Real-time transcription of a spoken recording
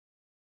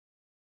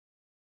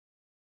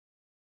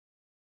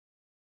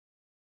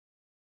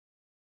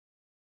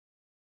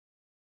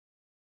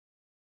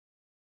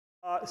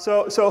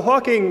So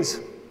Hawking's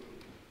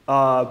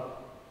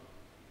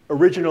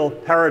original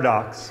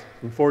paradox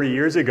from 40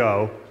 years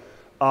ago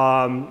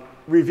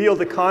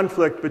revealed a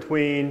conflict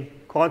between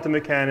quantum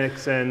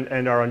mechanics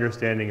and our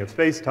understanding of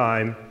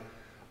space-time.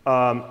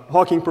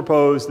 Hawking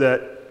proposed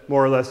that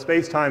more or less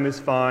space-time is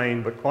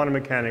fine, but quantum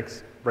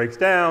mechanics breaks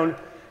down.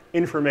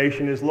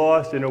 Information is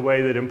lost in a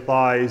way that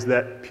implies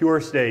that pure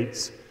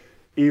states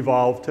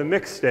evolve to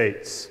mixed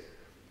states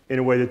in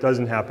a way that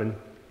doesn't happen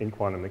in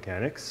quantum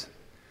mechanics.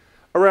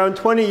 Around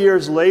 20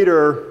 years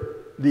later,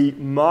 the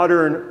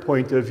modern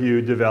point of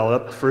view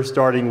developed, first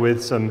starting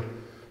with some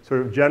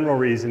sort of general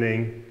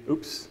reasoning,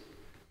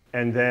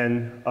 and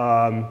then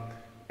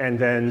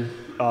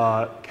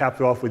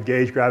capped off with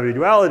gauge gravity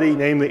duality,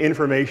 namely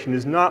information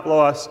is not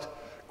lost,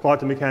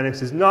 quantum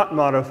mechanics is not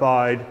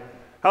modified.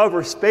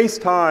 However,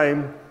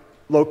 space-time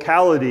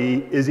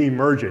locality is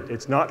emergent.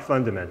 It's not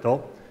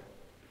fundamental.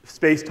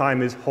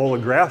 Space-time is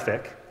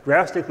holographic,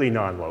 drastically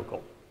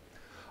non-local.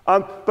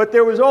 But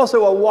there was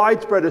also a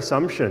widespread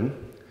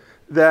assumption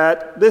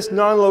that this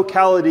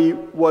non-locality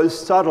was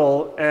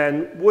subtle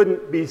and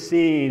wouldn't be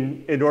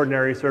seen in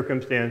ordinary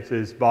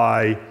circumstances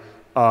by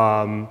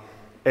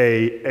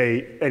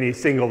any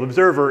single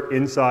observer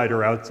inside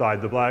or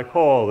outside the black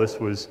hole. This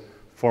was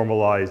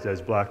formalized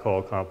as black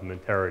hole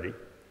complementarity.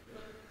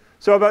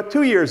 So about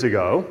 2 years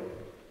ago,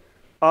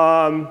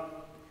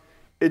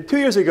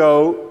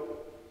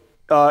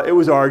 it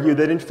was argued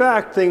that in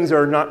fact things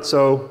are not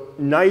so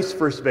nice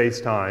for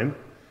space-time.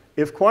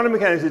 If quantum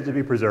mechanics is to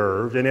be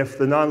preserved, and if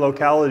the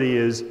non-locality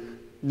is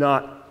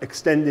not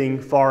extending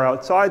far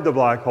outside the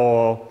black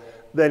hole,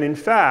 then in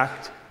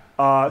fact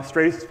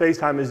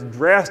space-time is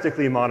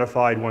drastically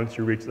modified once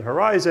you reach the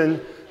horizon.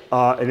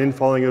 An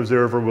infalling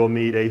observer will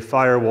meet a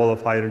firewall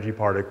of high-energy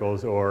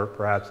particles, or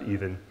perhaps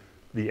even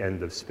the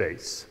end of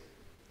space.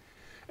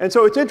 And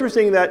so it's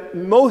interesting that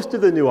most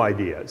of the new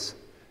ideas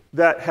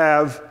that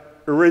have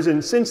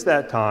arisen since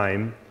that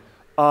time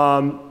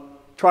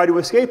try to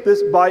escape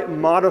this by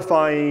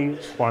modifying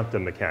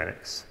quantum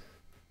mechanics.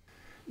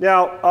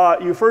 Now,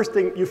 you first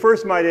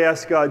might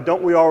ask,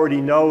 don't we already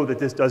know that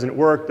this doesn't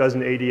work?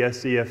 Doesn't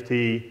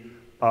ADS-CFT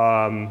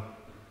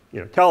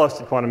tell us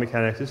that quantum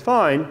mechanics is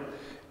fine?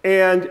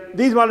 And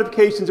these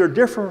modifications are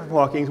different from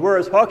Hawking's,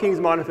 whereas Hawking's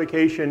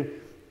modification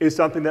is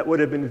something that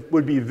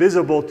would be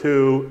visible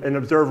to an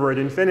observer at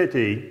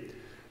infinity.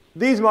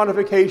 These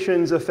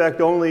modifications affect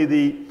only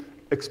the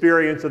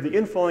experience of the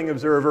infalling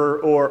observer,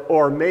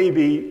 or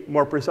maybe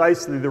more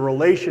precisely the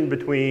relation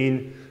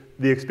between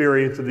the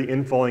experience of the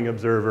infalling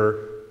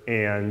observer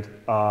and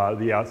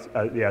the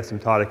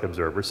asymptotic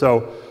observer.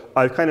 So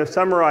I've kind of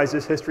summarized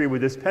this history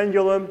with this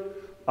pendulum.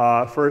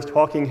 First,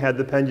 Hawking had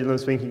the pendulum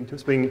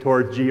swinging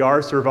towards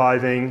GR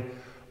surviving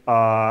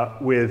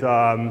with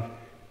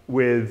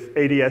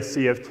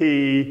ADS-CFT.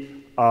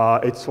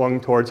 It swung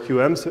towards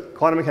QM,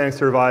 quantum mechanics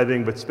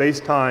surviving, but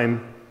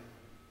space-time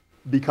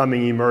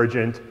becoming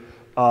emergent.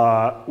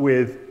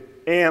 With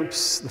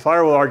amps, the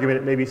firewall argument,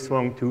 it maybe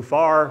swung too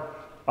far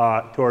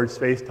towards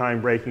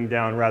space-time breaking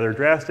down rather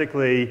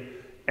drastically.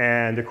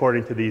 And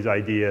according to these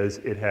ideas,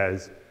 it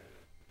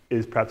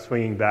is perhaps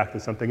swinging back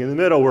to something in the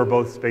middle where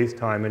both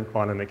space-time and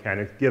quantum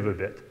mechanics give a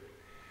bit.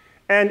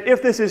 And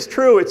if this is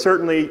true, it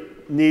certainly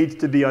needs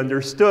to be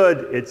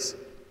understood. It's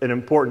an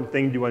important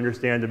thing to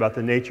understand about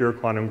the nature of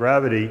quantum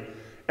gravity.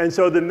 And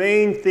so the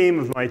main theme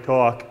of my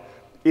talk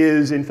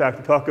is, in fact,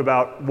 to talk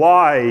about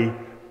why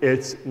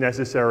it's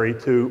necessary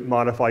to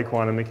modify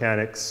quantum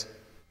mechanics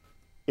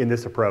in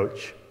this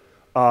approach.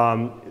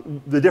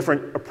 The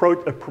different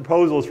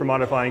proposals for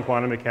modifying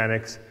quantum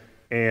mechanics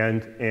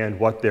and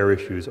what their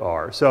issues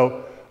are.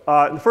 So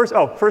first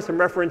some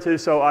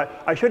references. So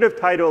I should have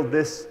titled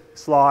this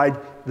slide,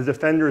 The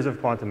Defenders of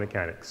Quantum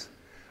Mechanics,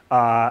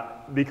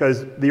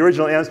 because the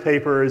original AMPS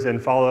papers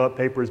and follow-up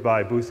papers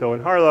by Busso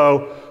and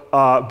Harlow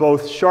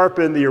both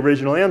sharpen the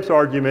original AMPS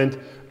argument,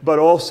 but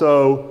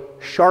also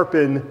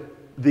sharpen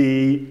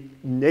the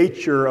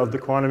nature of the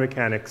quantum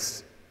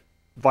mechanics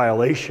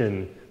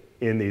violation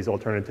in these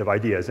alternative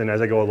ideas. And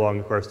as I go along,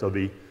 of course,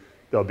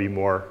 there'll be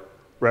more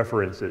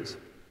references.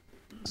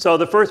 So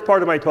the first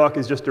part of my talk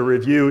is just a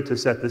review to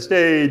set the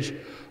stage,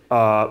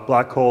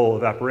 black hole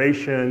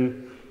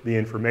evaporation, the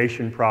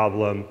information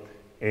problem,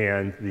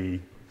 and the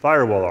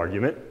firewall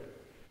argument.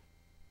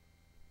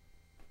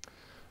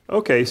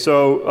 Okay,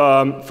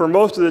 so for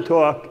most of the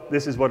talk,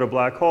 this is what a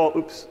black hole,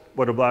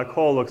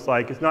 looks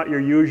like. It's not your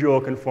usual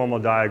conformal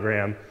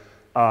diagram.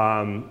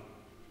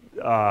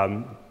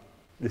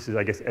 This is,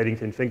 I guess,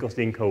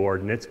 Eddington-Finkelstein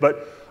coordinates.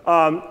 But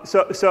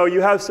so you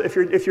have,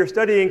 if you're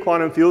studying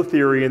quantum field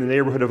theory in the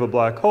neighborhood of a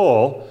black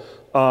hole,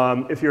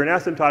 if you're an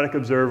asymptotic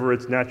observer,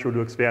 it's natural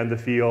to expand the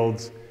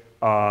fields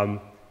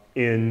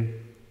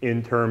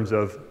in terms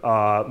of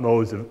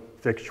modes of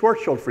fixed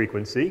Schwarzschild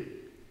frequency.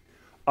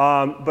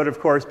 But of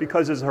course,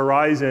 because there's a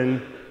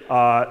horizon,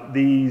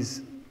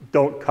 these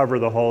don't cover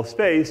the whole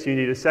space. You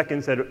need a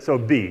second set of, so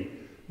B.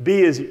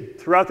 B is,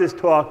 throughout this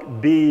talk,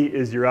 B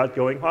is your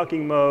outgoing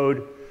Hawking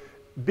mode.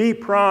 B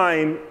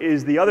prime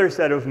is the other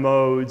set of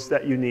modes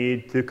that you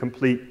need to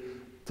complete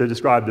to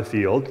describe the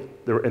field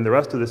in the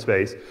rest of the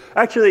space.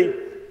 Actually,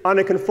 on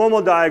a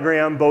conformal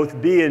diagram,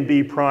 both B and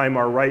B prime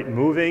are right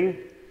moving.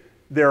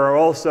 There are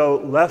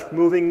also left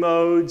moving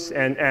modes,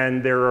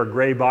 and there are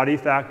gray body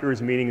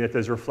factors, meaning that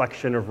there's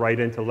reflection of right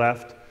into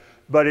left.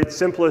 But it's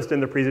simplest in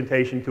the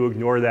presentation to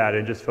ignore that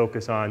and just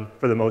focus on,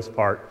 for the most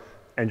part,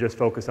 and just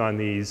focus on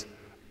these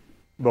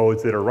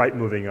modes that are right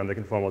moving on the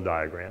conformal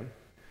diagram.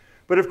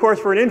 But of course,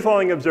 for an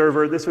infalling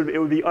observer, it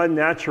would be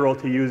unnatural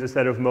to use a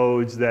set of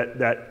modes that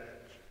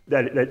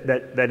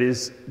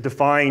is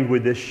defined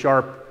with this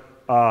sharp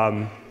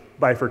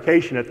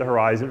bifurcation at the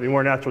horizon. It would be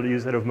more natural to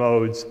use a set of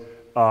modes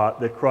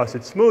that cross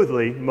it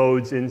smoothly,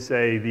 modes in,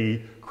 say,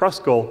 the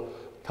Kruskal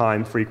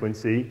time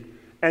frequency.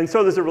 And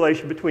so there's a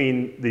relation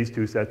between these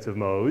two sets of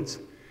modes.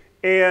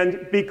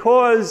 And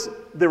because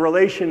the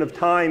relation of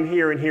time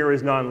here and here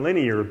is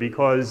nonlinear,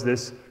 because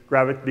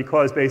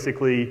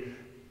basically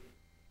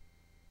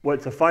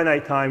what's a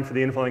finite time for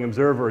the infalling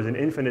observer is an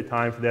infinite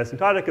time for the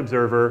asymptotic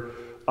observer,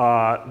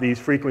 these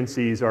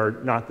frequencies are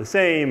not the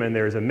same, and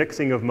there's a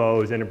mixing of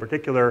modes, and in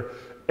particular,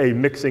 a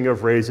mixing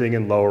of raising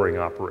and lowering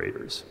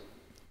operators.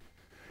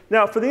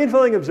 Now, for the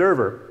infalling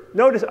observer,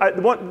 notice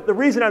the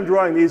reason I'm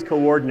drawing these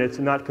coordinates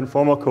and not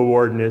conformal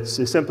coordinates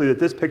is simply that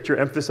this picture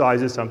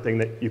emphasizes something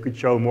that you could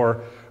show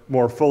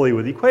more fully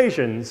with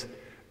equations,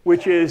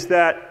 which is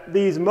that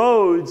these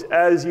modes,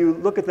 as you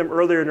look at them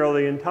earlier and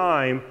earlier in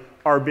time,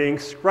 are being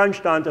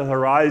scrunched onto the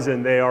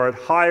horizon. They are at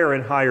higher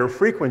and higher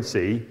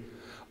frequency,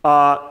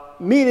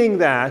 meaning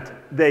that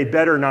they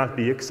better not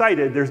be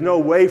excited. There's no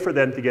way for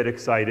them to get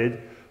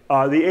excited.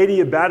 The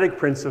adiabatic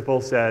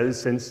principle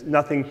says, since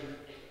nothing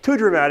too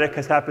dramatic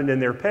has happened in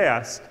their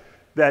past,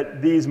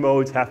 that these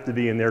modes have to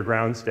be in their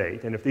ground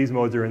state. And if these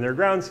modes are in their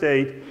ground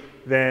state,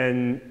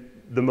 then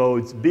the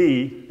modes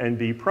B and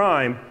B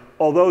prime,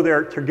 although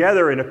they're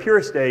together in a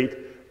pure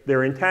state,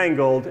 they're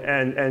entangled,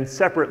 and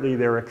separately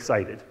they're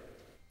excited.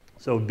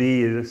 So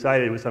B is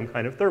excited with some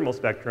kind of thermal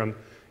spectrum,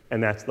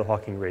 and that's the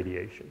Hawking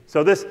radiation.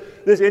 So this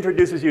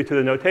introduces you to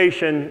the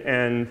notation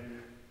and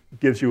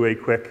gives you a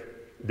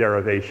quick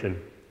derivation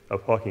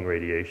of Hawking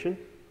radiation.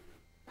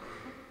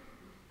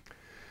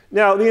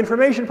 Now, the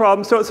information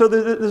problem, so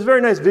there's a very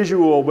nice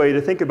visual way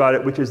to think about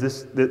it, which is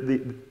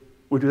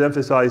which was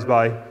emphasized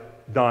by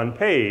Don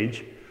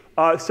Page.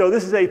 So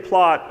this is a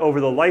plot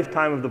over the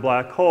lifetime of the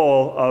black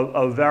hole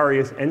of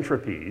various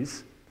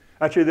entropies.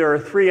 Actually, there are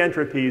 3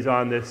 entropies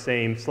on this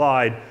same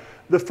slide.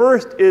 The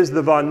first is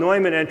the von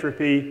Neumann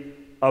entropy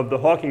of the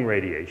Hawking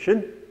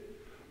radiation.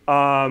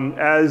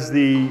 As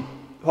the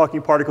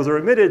Hawking particles are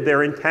emitted,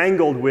 they're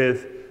entangled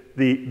with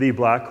the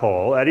black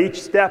hole. At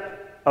each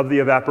step of the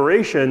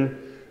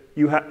evaporation,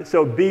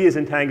 so B is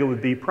entangled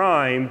with B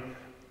prime.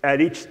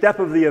 At each step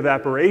of the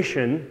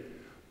evaporation,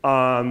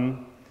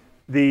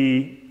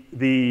 the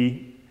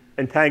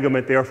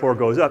entanglement therefore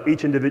goes up.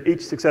 Each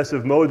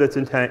successive mode that's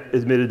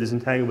emitted is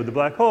entangled with the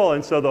black hole.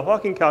 And so the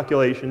Hawking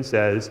calculation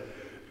says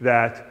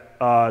that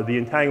the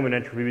entanglement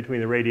entropy between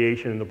the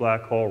radiation and the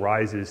black hole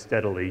rises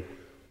steadily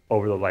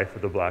over the life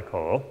of the black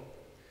hole.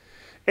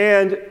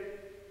 And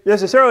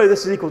necessarily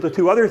this is equal to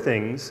 2 other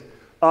things.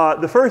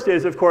 The first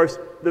is, of course,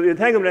 the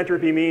entanglement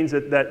entropy means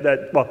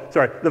the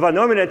von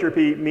Neumann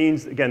entropy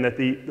means, again, that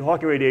the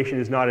Hawking radiation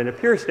is not in a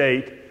pure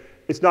state.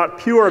 It's not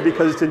pure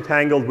because it's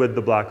entangled with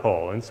the black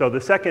hole. And so the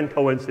second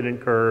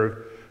coincident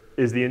curve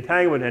is the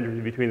entanglement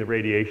entropy between the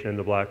radiation and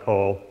the black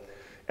hole.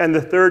 And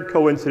the third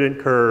coincident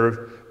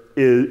curve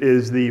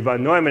is the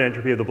von Neumann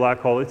entropy of the black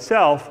hole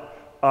itself,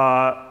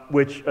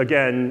 which,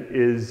 again,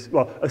 is,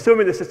 well,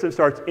 assuming the system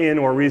starts in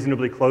or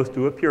reasonably close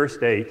to a pure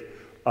state,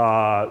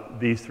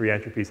 these 3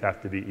 entropies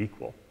have to be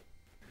equal.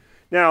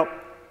 Now,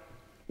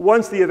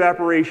 once the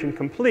evaporation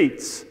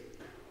completes,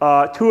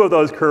 2 of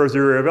those curves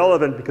are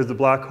irrelevant because the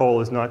black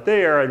hole is not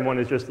there, and one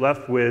is just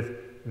left with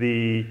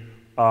the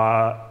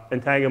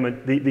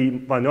entanglement, the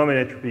von Neumann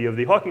entropy of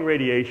the Hawking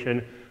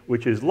radiation,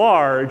 which is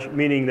large,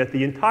 meaning that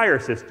the entire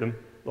system,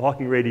 the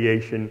Hawking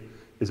radiation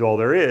is all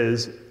there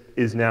is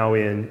now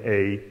in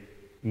a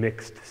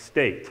mixed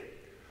state.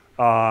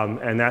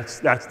 And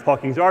that's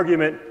Hawking's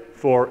argument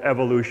for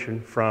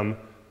evolution from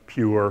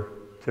pure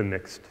to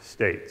mixed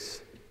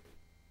states.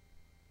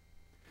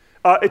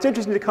 It's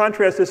interesting to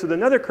contrast this with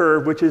another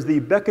curve, which is the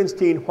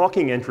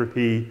Bekenstein-Hawking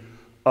entropy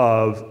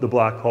of the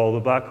black hole. The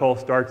black hole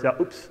starts out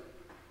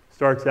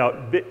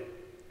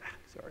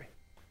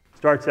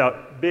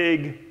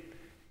big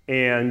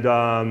and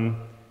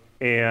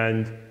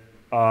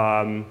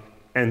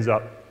ends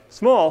up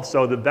small.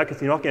 So the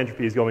Bekenstein-Hawking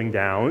entropy is going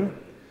down.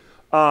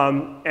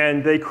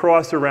 And they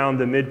cross around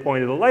the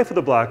midpoint of the life of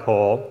the black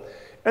hole.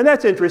 And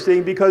that's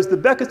interesting because the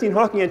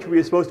Bekenstein-Hawking entropy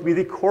is supposed to be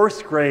the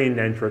coarse-grained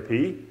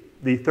entropy,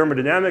 the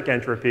thermodynamic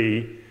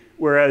entropy,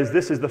 whereas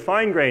this is the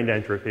fine-grained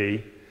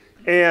entropy.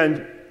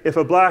 And if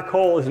a black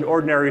hole is an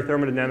ordinary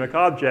thermodynamic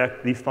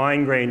object, the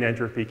fine-grained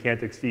entropy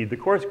can't exceed the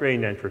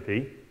coarse-grained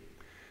entropy.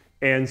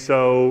 And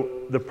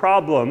so the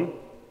problem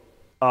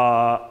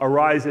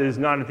arises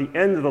not at the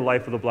end of the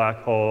life of the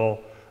black hole,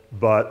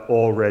 but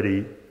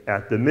already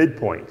at the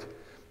midpoint.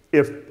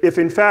 if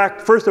in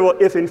fact, first of all,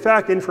 if in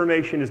fact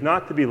information is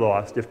not to be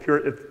lost, if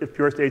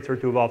pure states are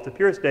to evolve to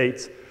pure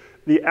states,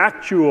 the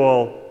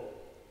actual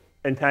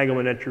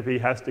entanglement entropy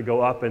has to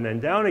go up and then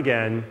down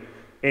again,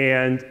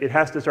 and it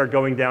has to start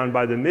going down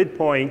by the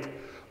midpoint,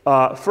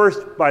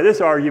 first by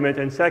this argument,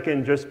 and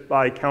second just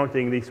by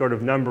counting the sort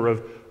of number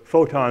of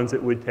photons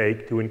it would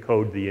take to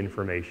encode the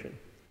information.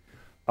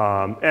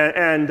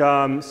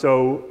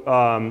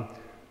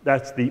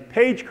 That's the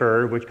Page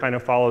curve, which kind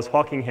of follows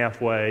Hawking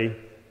halfway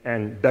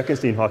and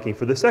Bekenstein-Hawking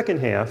for the second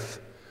half.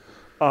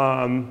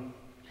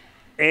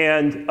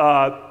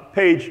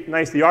 Page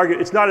nicely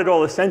argued, it's not at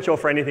all essential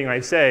for anything I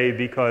say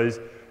because,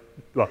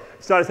 well,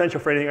 it's not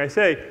essential for anything I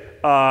say,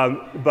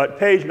 but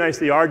Page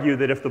nicely argued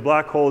that if the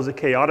black hole is a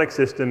chaotic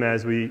system,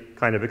 as we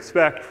kind of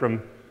expect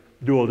from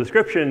dual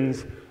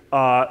descriptions,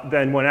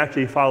 then one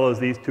actually follows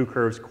these two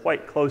curves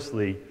quite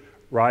closely,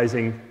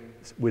 rising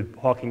with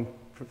Hawking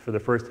for the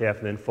first half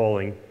and then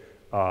falling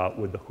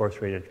with the coarse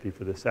grain entropy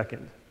for the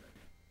second.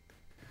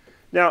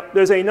 Now,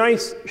 there's a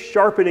nice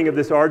sharpening of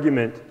this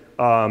argument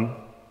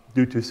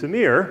due to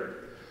Samir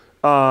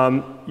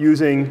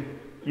using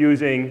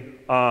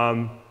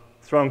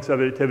strong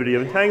subadditivity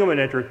of entanglement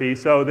entropy.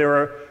 So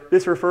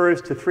this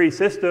refers to three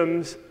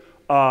systems.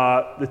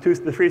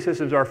 The three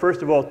systems are,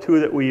 first of all, two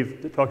that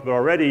we've talked about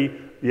already,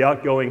 the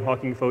outgoing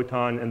Hawking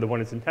photon and the one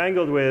it's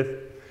entangled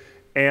with.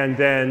 And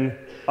then,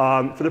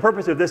 for the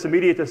purpose of this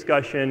immediate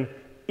discussion,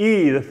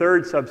 E, the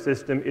third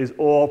subsystem, is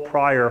all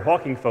prior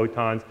Hawking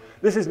photons.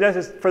 This is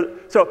necessary.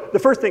 So the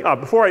first thing,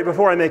 before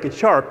I make it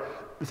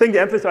sharp, the thing to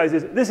emphasize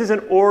is this is an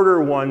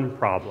order 1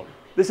 problem.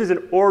 This is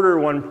an order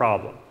 1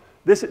 problem.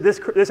 This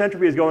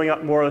entropy is going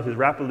up more or less as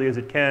rapidly as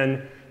it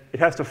can. It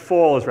has to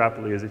fall as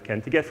rapidly as it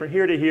can. To get from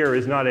here to here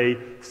is not a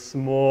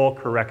small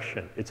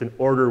correction. It's an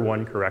order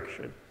 1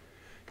 correction.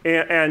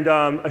 And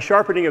a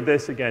sharpening of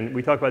this, again,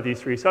 we talk about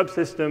these three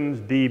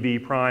subsystems, D, B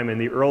prime,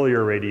 and the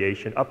earlier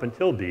radiation up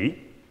until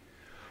B.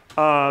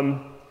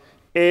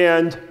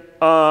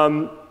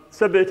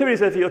 Subadditivity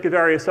says if you look at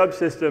various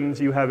subsystems,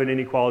 you have an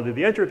inequality of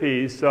the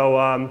entropies. So,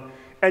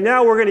 and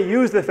now we're going to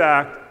use the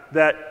fact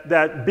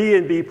that B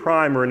and B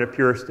prime are in a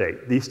pure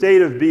state. The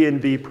state of B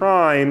and B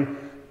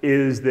prime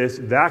is this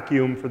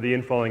vacuum for the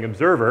infalling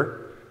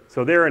observer.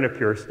 So they're in a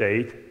pure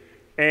state.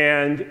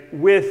 And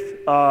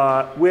with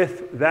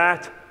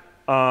that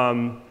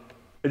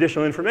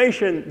additional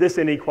information, this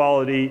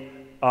inequality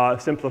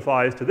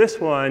simplifies to this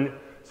one.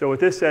 So what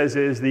this says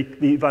is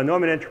the von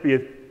Neumann entropy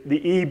of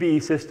the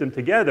EB system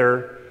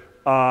together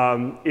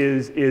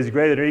is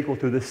greater than or equal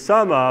to the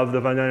sum of the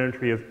von Neumann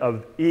entropy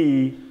of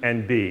E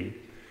and B.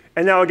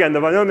 And now again, the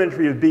von Neumann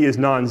entropy of B is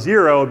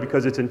non-zero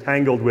because it's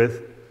entangled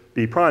with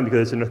B prime because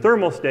it's in a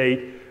thermal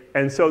state.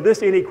 And so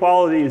this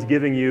inequality is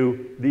giving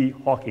you the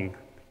Hawking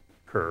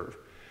curve.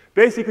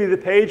 Basically, the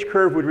Page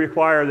curve would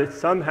require that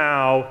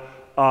somehow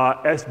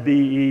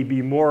SBE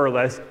be more or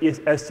less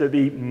is S sub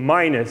E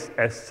minus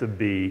S sub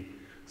B.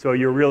 So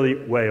you're really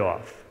way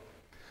off.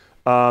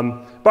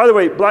 By the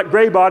way,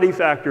 gray body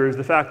factors,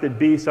 the fact that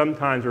B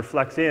sometimes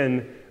reflects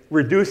in,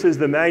 reduces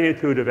the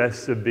magnitude of S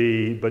sub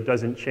B, but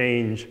doesn't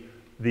change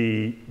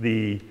the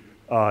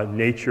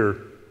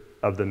nature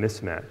of the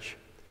mismatch.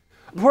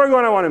 Before I go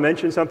on, I want to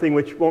mention something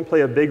which won't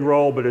play a big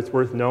role, but it's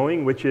worth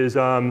knowing, which is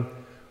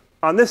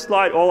on this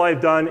slide, all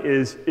I've done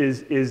is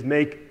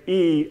make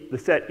E, the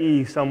set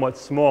E, somewhat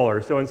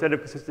smaller. So instead of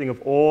consisting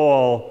of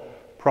all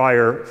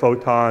prior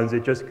photons,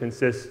 it just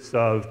consists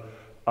of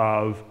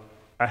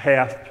a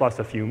half plus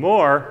a few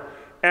more.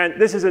 And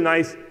this is a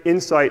nice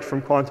insight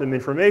from quantum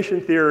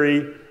information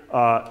theory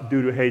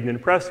due to Hayden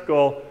and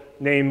Preskel.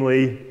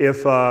 Namely,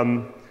 if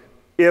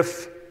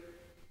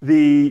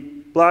the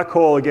black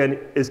hole, again,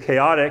 is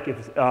chaotic,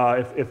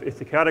 if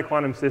it's a chaotic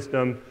quantum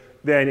system,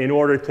 then in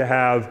order to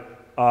have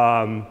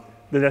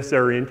the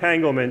necessary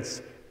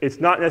entanglements, it's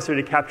not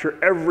necessary to capture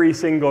every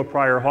single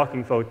prior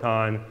Hawking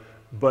photon,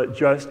 but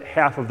just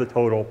half of the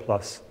total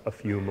plus a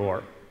few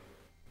more.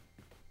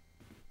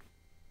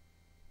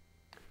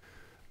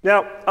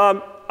 Now,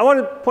 I want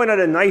to point out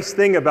a nice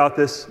thing about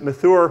this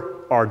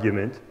Mathur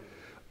argument.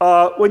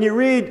 When you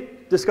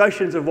read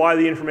discussions of why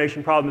the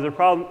information problem is a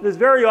problem, there's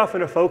very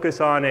often a focus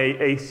on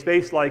a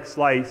space-like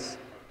slice.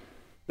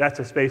 That's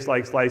a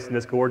space-like slice in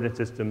this coordinate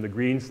system, the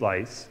green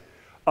slice,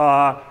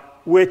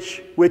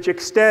 which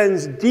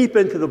extends deep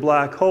into the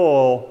black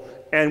hole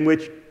and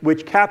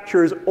which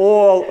captures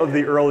all of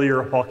the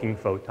earlier Hawking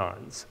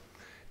photons.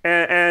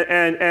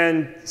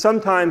 And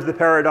sometimes the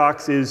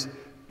paradox is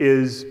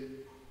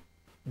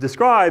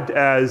described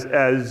as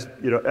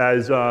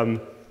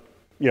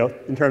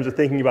in terms of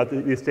thinking about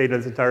the state of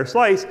this entire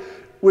slice,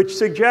 which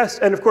suggests,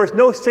 and of course,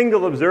 no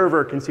single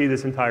observer can see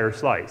this entire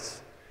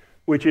slice,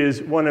 which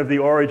is one of the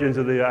origins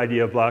of the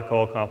idea of black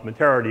hole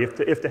complementarity.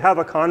 If to have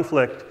a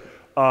conflict,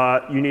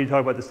 you need to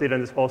talk about the state on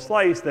this whole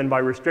slice, then by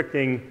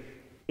restricting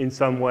in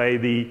some way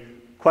the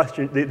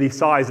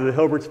size of the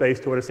Hilbert space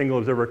to what a single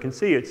observer can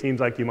see, it seems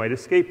like you might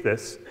escape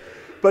this.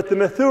 But the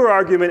Mathur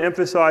argument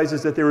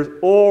emphasizes that there is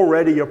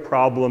already a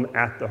problem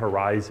at the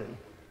horizon.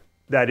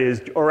 That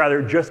is, or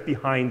rather just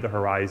behind the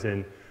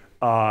horizon,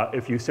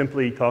 if you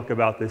simply talk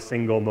about this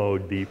single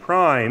mode B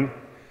prime.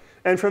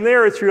 And from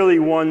there, it's really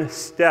one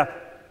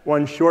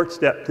short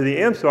step to the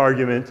AMPS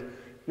argument,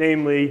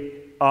 namely,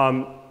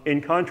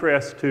 in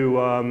contrast to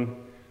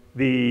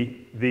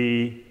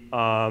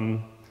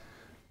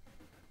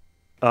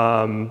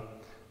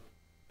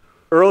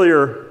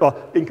earlier,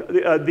 well,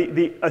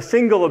 a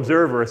single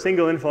observer, a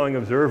single inflowing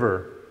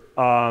observer,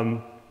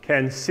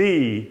 can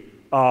see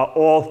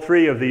all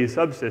three of these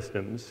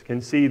subsystems,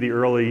 can see the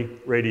early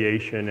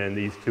radiation and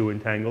these two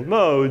entangled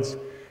modes.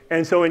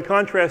 And so in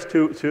contrast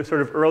to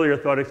sort of earlier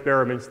thought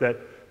experiments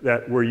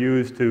that were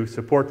used to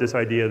support this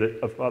idea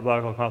of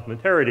black hole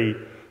complementarity,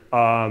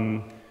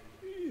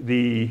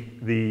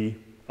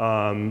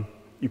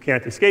 you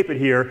can't escape it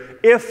here.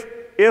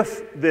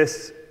 If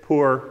this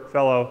poor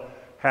fellow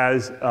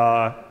has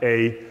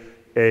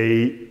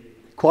a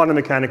quantum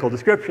mechanical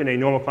description, a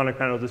normal quantum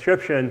mechanical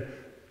description,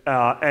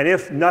 and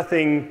if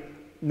nothing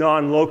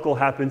non-local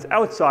happens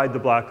outside the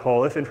black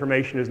hole, if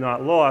information is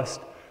not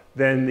lost,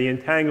 then the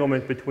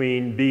entanglement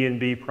between B and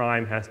B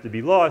prime has to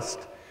be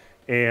lost.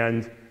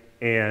 And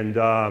in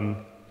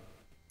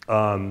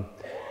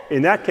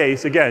that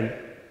case, again,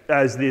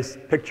 as this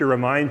picture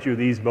reminds you,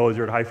 these modes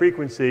are at high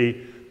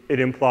frequency, it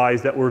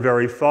implies that we're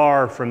very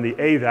far from the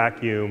A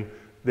vacuum.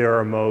 There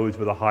are modes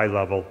with a high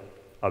level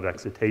of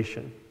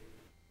excitation.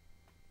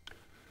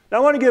 Now I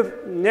want to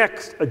give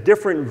next a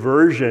different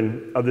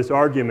version of this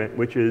argument,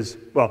 which is,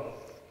 well,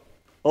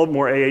 a little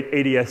more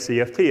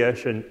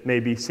ADS-CFT-ish and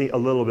maybe a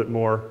little bit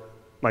more,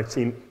 might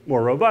seem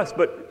more robust.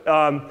 But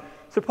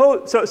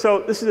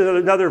so this is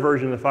another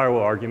version of the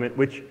firewall argument,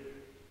 which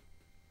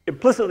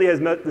implicitly has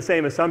met the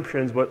same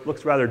assumptions, but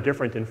looks rather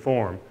different in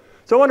form.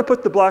 So I want to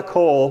put a black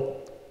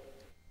hole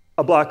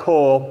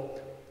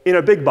in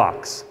a big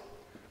box.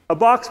 A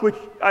box which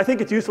I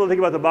think it's useful to think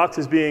about the box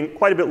as being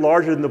quite a bit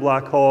larger than the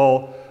black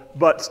hole,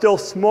 but still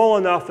small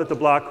enough that the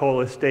black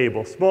hole is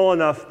stable, small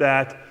enough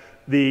that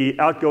the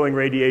outgoing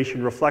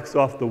radiation reflects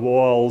off the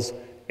walls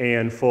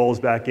and falls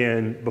back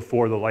in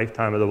before the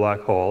lifetime of the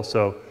black hole.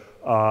 So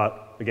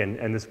again,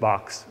 and this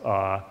box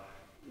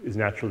is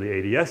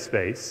naturally ADS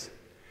space.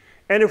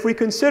 And if we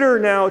consider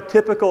now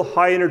typical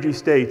high energy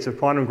states of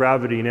quantum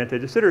gravity in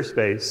anti-de Sitter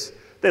space,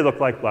 they look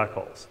like black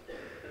holes.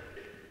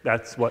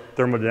 That's what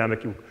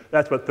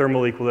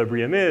thermal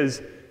equilibrium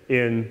is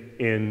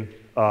in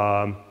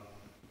quantum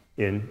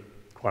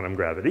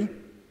gravity.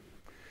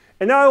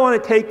 And now I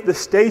want to take the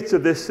states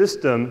of this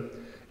system,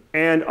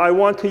 and I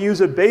want to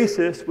use a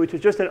basis which is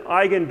just an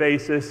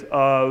eigenbasis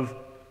of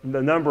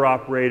the number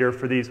operator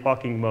for these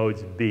Hawking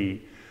modes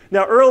B.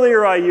 Now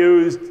earlier I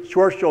used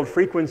Schwarzschild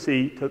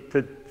frequency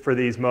for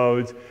these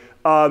modes.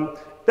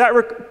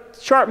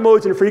 Sharp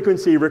modes and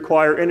frequency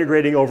require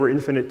integrating over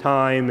infinite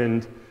time,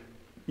 and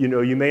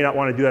you may not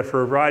want to do that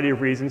for a variety of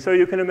reasons. So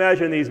you can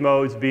imagine these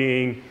modes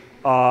being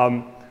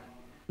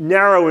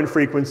narrow in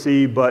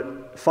frequency, but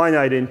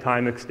finite in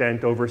time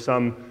extent over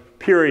some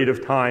period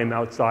of time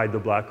outside the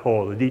black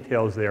hole. The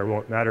details there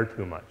won't matter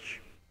too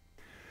much.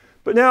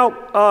 But now,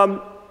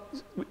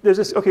 there's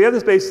this, okay, you have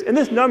this base, and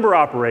this number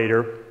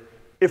operator,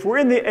 if we're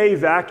in the A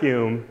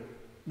vacuum,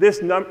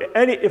 this number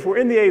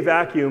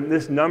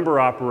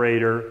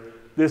operator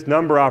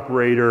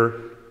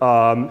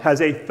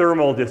has a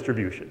thermal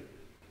distribution.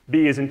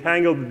 B is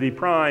entangled with B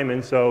prime,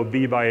 and so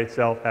B by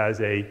itself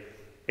has a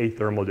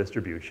thermal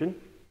distribution.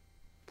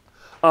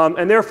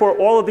 And therefore,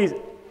 all of these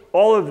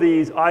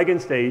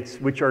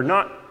eigenstates, which are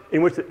not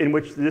in which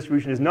the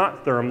distribution is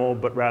not thermal,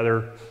 but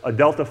rather a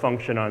delta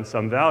function on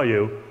some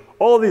value,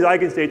 all of these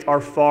eigenstates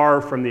are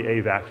far from the A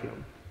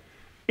vacuum.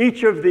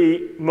 Each of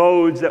the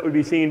modes that would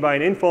be seen by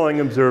an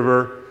inflowing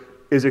observer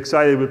is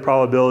excited with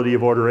probability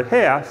of order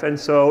 1/2, and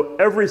so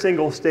every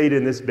single state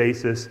in this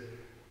basis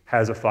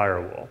has a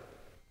firewall.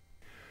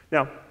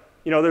 Now,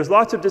 there's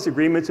lots of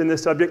disagreements in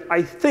this subject.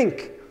 I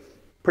think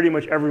pretty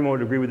much everyone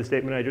would agree with the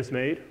statement I just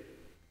made.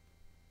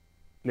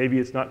 Maybe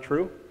it's not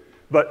true,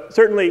 but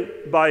certainly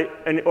by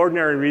an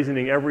ordinary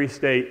reasoning, every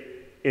state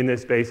in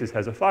this basis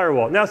has a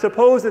firewall. Now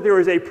suppose that there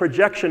is a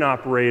projection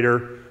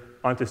operator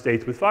onto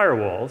states with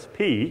firewalls,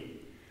 P.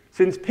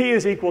 Since P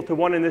is equal to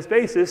 1 in this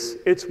basis,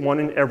 it's 1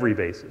 in every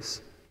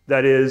basis.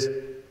 That is,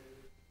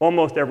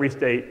 almost every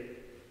state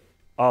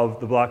of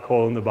the black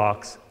hole in the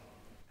box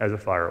has a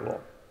firewall.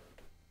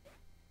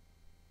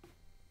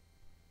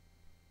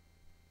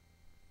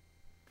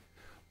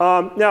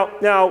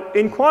 Now,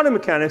 in quantum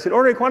mechanics, in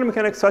ordinary quantum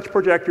mechanics, such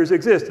projectors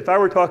exist. If I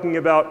were talking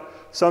about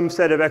some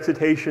set of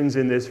excitations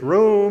in this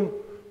room,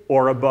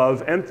 or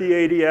above empty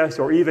ADS,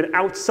 or even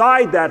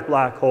outside that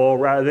black hole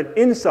rather than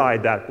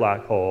inside that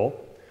black hole,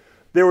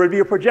 there would be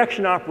a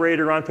projection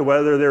operator onto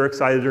whether they're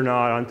excited or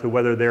not, onto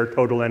whether their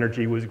total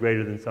energy was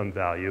greater than some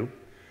value.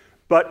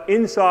 But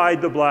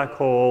inside the black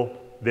hole,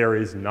 there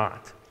is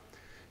not.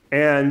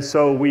 And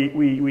so we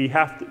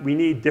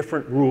need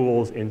different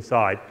rules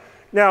inside.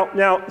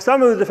 Now,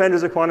 some of the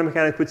defenders of quantum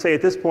mechanics would say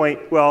at this point,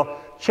 well,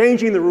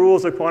 changing the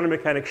rules of quantum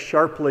mechanics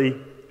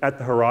sharply at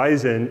the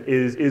horizon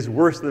is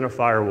worse than a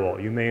firewall.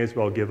 You may as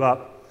well give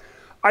up.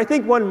 I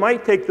think one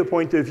might take the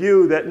point of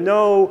view that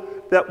no,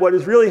 that what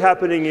is really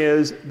happening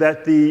is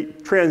that the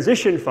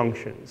transition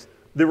functions,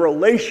 the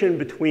relation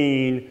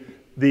between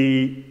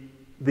between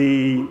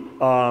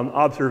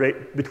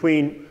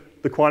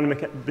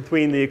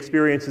the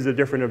experiences of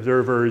different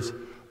observers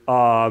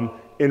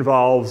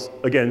involves,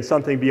 again,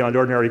 something beyond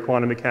ordinary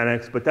quantum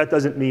mechanics, but that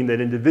doesn't mean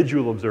that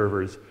individual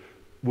observers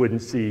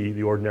wouldn't see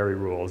the ordinary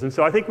rules. And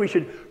so I think we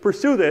should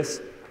pursue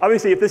this.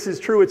 Obviously, if this is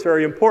true, it's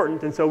very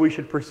important, and so we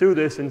should pursue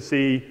this and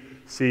see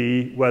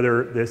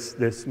whether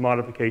this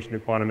modification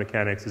of quantum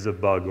mechanics is a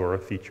bug or a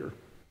feature.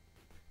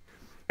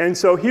 And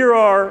so here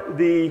are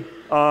the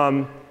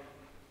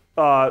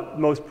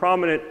most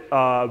prominent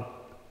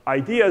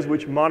ideas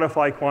which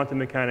modify quantum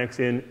mechanics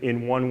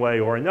in one way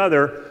or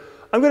another.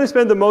 I'm going to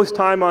spend the most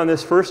time on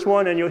this first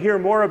one, and you'll hear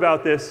more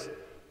about this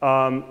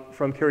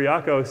from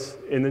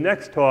Kyriakos in the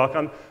next talk.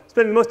 I'm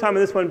spending the most time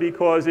on this one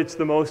because it's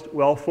the most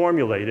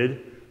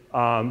well-formulated.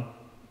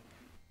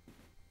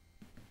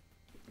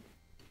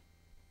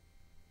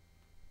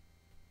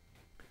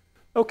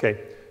 Okay,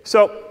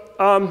 so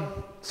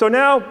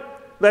now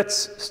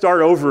let's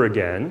start over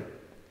again,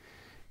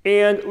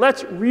 and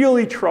let's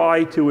really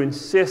try to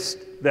insist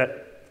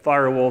that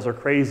firewalls are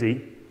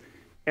crazy,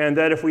 and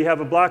that if we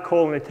have a black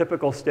hole in a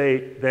typical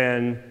state,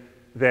 then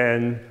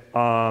there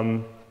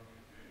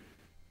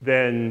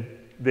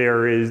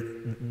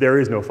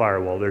is no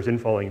firewall. There's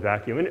infalling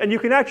vacuum, and you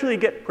can actually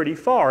get pretty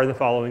far in the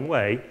following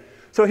way.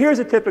 So here's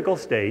a typical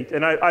state,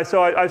 and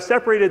I've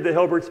separated the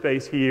Hilbert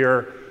space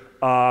here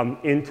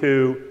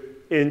into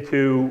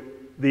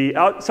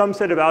some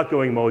set of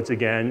outgoing modes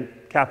again,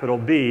 capital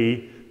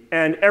B,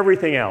 and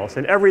everything else.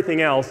 And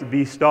everything else,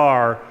 B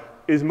star,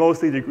 is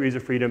mostly degrees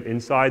of freedom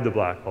inside the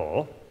black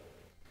hole.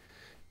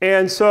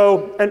 And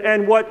so, and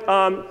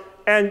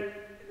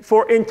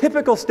in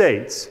typical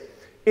states,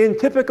 and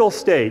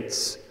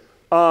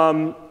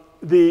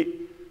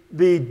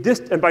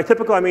by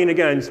typical I mean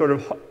again sort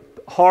of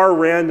Haar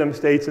random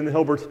states in the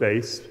Hilbert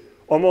space,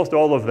 almost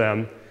all of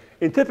them.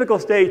 In typical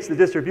states, the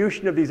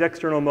distribution of these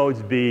external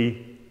modes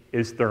B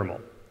is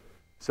thermal.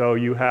 So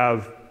you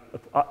have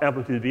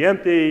amplitude to be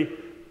empty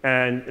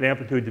and an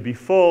amplitude to be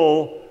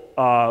full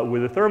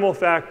with a thermal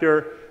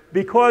factor.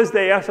 Because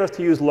they asked us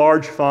to use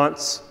large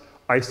fonts,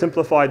 I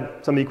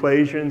simplified some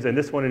equations, and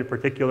this one in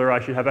particular, I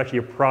should have actually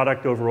a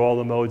product over all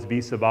the modes B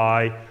sub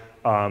I,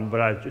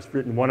 but I've just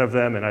written one of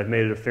them, and I've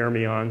made it a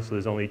fermion, so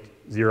there's only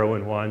 0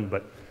 and 1,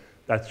 but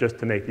that's just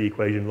to make the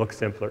equation look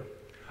simpler.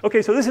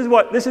 Okay, so this is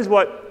what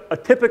a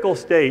typical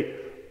state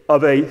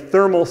of a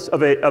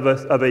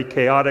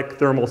chaotic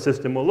thermal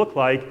system will look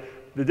like.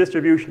 The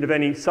distribution of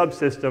any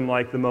subsystem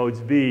like the modes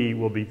B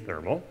will be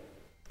thermal.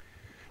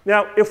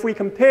 Now, if we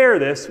compare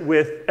this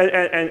with,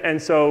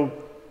 and so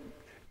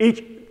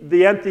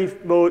the empty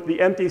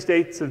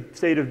state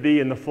of B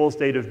and the full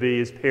state of B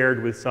is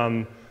paired with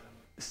some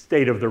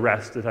state of the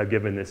rest that I've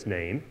given this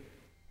name.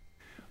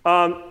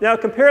 Now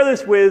compare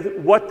this with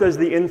what does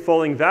the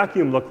infalling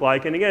vacuum look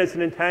like, and again it's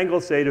an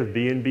entangled state of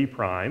B and B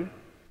prime,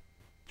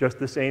 just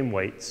the same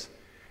weights.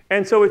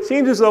 And so it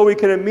seems as though we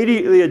can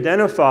immediately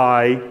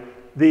identify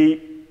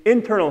the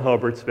internal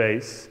Hilbert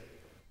space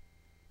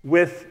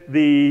with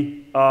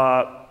the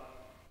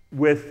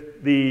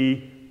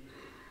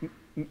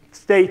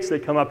states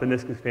that come up in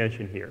this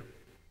expansion here.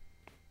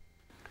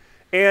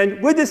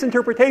 And with this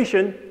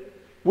interpretation,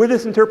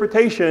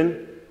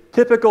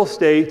 typical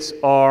states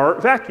are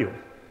vacuum,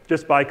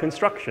 just by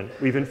construction.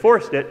 We've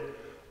enforced it,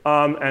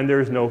 and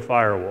there's no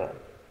firewall.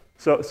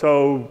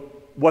 So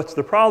what's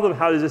the problem?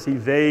 How does this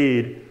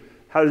evade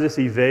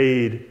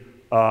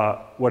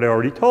what I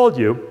already told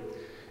you?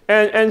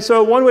 And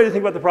so one way to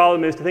think about the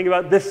problem is to think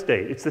about this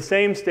state. It's the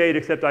same state,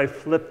 except I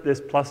flipped this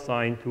plus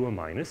sign to a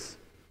minus.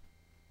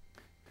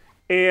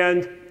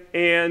 And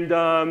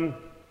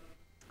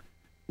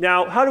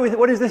now,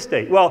 what is this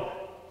state? Well,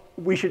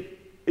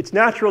 it's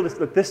natural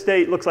that this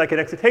state looks like an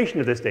excitation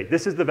of this state.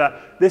 This is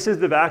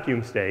the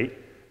vacuum state.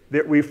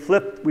 That we've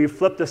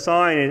flipped a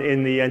sign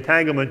in the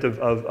entanglement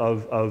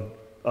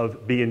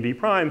of B and B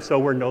prime, so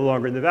we're no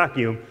longer in the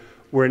vacuum.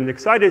 We're in an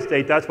excited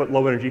state. That's what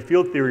low energy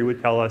field theory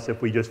would tell us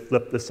if we just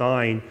flip the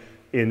sign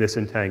in this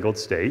entangled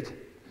state.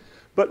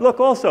 But look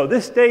also,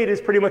 this state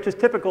is pretty much as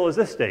typical as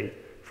this state.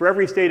 For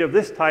every state of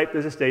this type,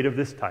 there's a state of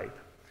this type.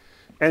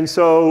 And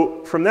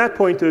so from that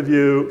point of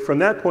view,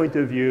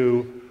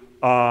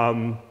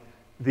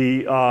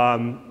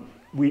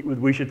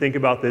 we should think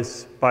about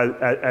this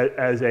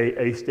as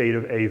a state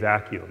of a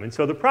vacuum. And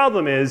so the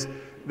problem is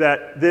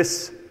that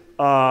this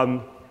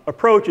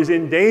approach is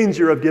in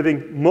danger of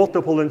giving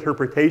multiple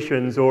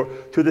interpretations or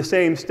to the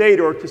same state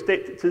or to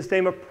the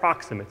same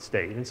approximate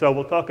state. And so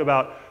we'll talk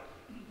about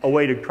a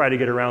way to try to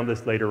get around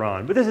this later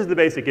on. But this is the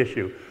basic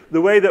issue. The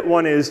way that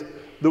one is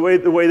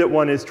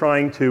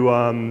trying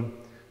to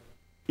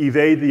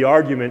evade the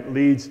argument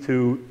leads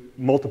to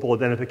multiple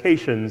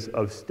identifications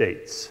of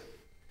states.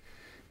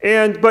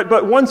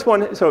 But once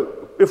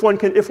if one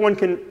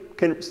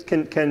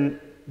can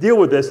deal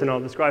with this, and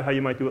I'll describe how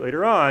you might do it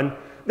later on,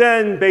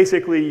 then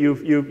basically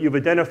you've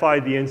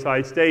identified the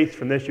inside states.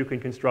 From this you can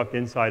construct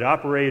inside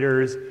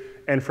operators,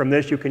 and from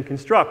this you can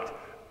construct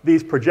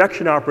these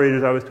projection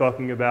operators I was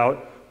talking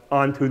about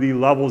onto the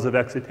levels of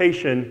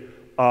excitation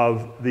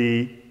of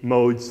the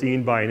mode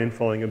seen by an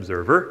inflowing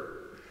observer.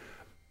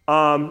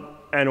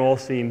 And all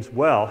seems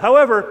well.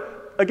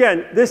 However,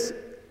 again, the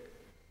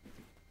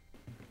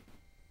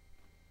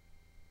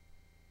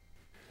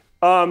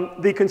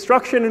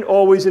construction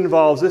always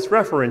involves this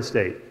reference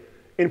state.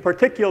 In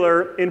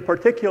particular,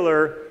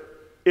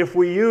 if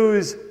we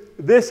use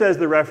this as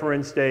the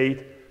reference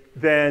state,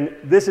 then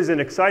this is an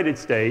excited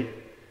state.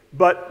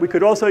 But we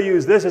could also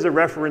use this as a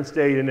reference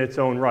state in its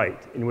own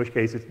right, in which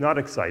case it's not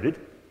excited.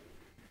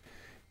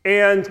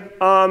 And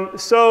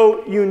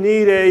so you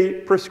need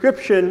a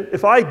prescription.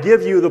 If I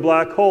give you the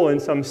black hole in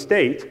some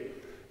state,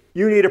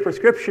 you need a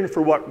prescription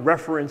for what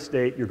reference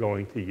state you're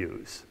going to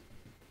use.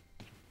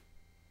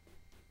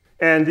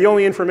 And the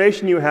only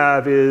information you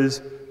have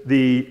is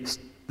the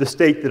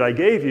state that I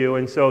gave you,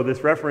 and so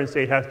this reference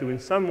state has to in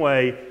some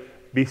way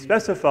be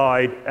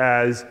specified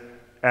as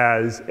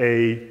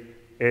it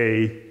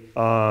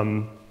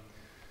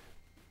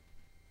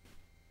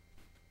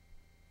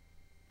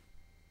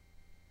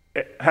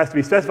has to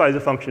be specified as a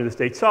function of the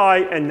state psi,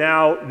 and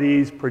now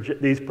these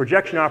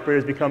projection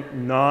operators become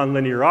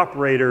nonlinear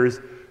operators.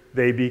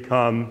 They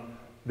become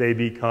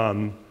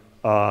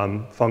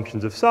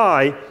functions of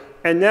psi,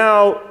 and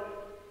now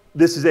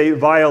this is a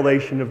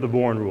violation of the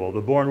Born rule. The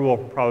Born rule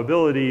for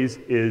probabilities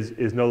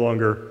is no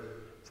longer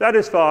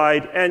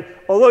satisfied, and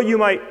although you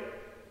might,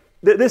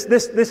 this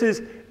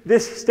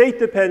state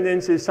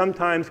dependence is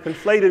sometimes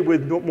conflated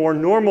with more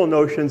normal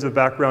notions of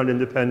background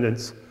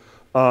independence,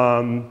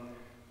 but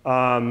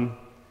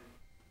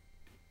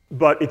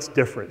it's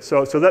different.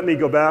 So let me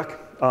go back,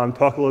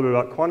 talk a little bit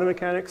about quantum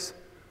mechanics.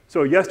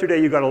 So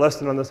yesterday you got a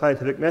lesson on the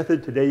scientific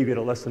method. Today you get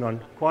a lesson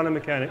on quantum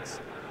mechanics.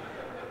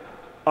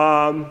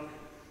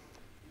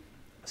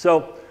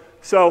 So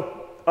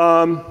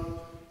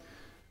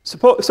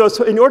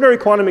in ordinary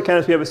quantum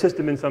mechanics, we have a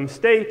system in some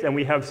state, and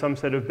we have some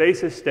set of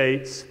basis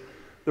states.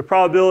 The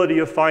probability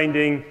of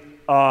finding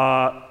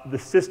the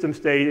system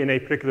state in a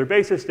particular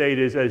basis state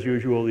is, as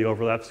usual, the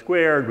overlap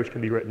squared, which can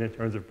be written in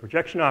terms of a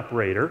projection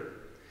operator.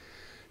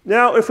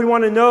 Now, if we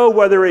want to know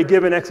whether a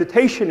given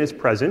excitation is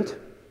present,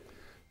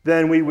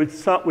 then we would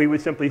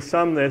simply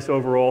sum this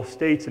over all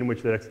states in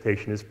which that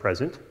excitation is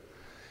present.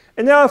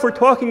 And now, if we're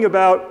talking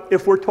about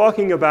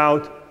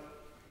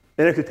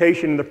an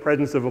excitation in the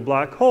presence of a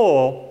black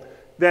hole,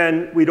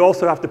 then we'd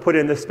also have to put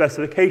in the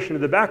specification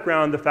of the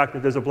background, the fact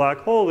that there's a black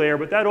hole there,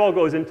 but that all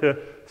goes into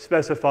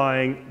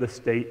specifying the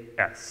state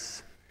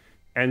S.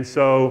 And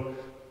so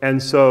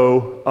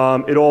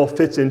it all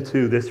fits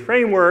into this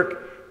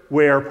framework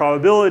where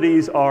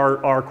probabilities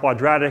are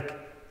quadratic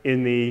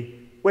in the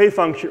wave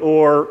function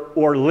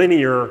or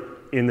linear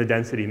in the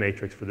density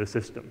matrix for the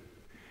system.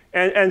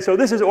 And so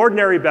this is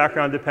ordinary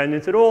background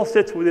dependence. It all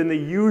sits within the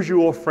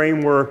usual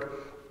framework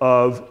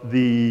of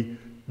the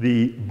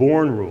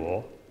Born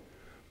rule.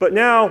 But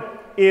now,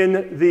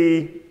 in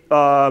the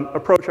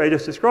approach I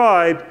just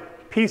described,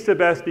 P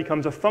sub s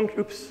becomes a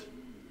function.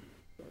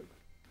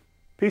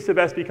 P sub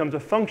s becomes a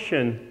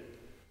function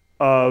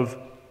of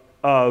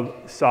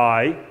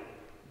psi,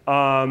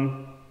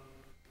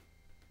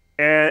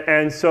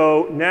 and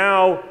so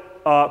now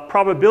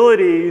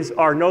probabilities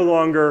are no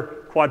longer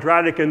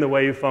quadratic in the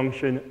wave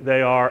function;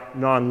 they are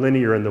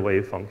nonlinear in the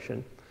wave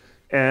function.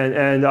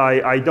 And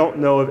I don't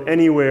know of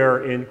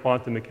anywhere in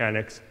quantum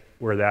mechanics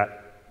where that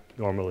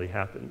normally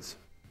happens.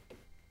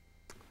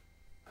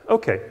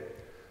 OK.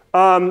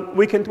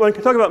 We can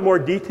talk about more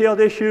detailed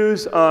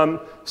issues.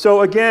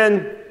 So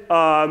again,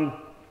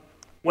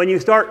 when you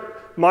start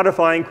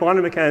modifying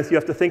quantum mechanics, you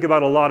have to think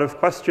about a lot of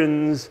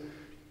questions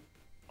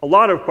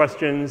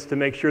to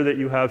make sure that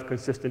you have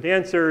consistent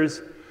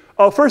answers.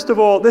 Oh, first of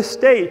all, this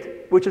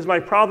state, which is my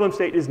problem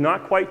state, is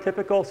not quite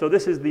typical. So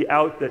this is the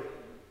out that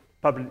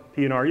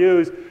P and R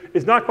use,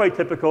 is not quite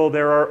typical.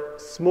 There are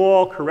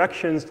small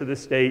corrections to the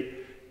state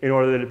in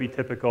order that it be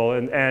typical.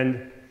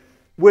 And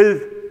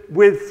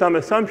with some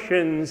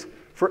assumptions,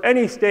 for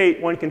any state,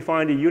 one can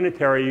find a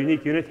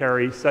unique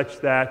unitary such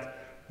that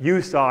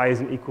U psi is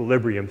an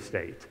equilibrium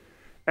state.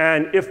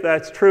 And if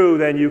that's true,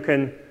 then you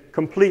can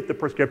complete the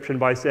prescription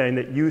by saying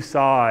that U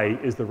psi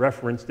is the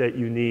reference state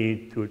you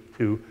need to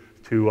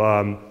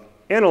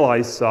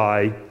analyze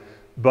psi.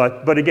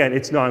 But again,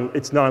 it's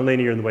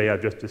nonlinear in the way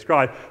I've just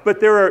described. But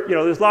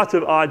there's lots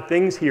of odd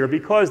things here.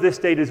 Because this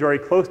state is very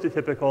close to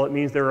typical, it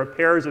means there are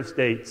pairs of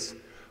states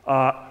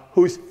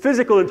whose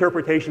physical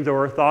interpretations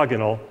are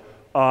orthogonal.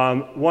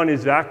 One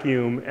is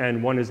vacuum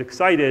and one is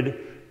excited,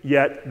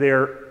 yet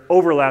their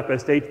overlap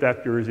as state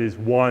vectors is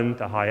 1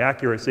 to high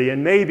accuracy,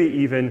 and maybe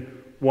even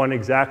 1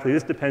 exactly.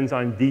 This depends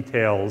on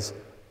details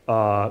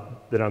that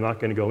I'm not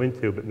going to go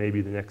into, but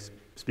maybe the next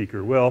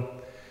speaker will.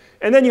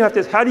 And then you have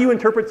this, how do you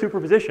interpret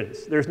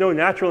superpositions? There's no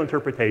natural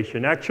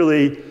interpretation.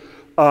 Actually,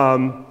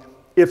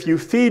 if you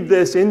feed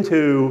this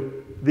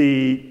into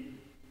the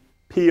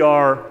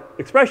PR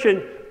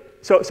expression,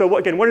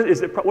 again, what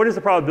is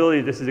the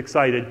probability that this is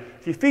excited?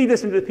 If you feed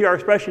this into the PR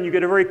expression, you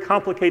get a very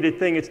complicated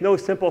thing. It's no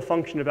simple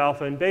function of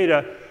alpha and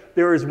beta.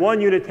 there is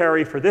one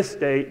unitary for this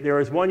state, there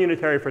is one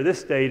unitary for this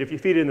state. If you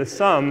feed in the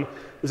sum,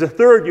 there's a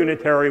third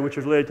unitary which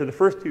is related to the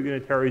first two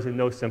unitaries in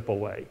no simple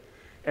way.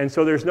 And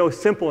so there's no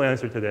simple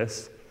answer to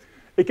this.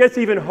 It gets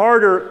even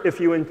harder if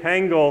you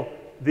entangle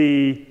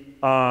the,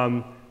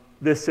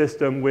 this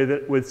system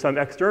with some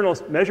external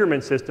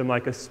measurement system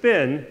like a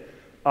spin.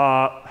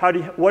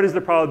 What is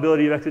the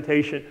probability of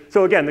excitation?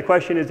 So again, the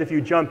question is, if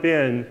you jump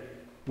in,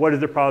 what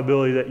is the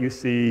probability that you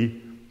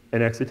see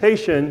an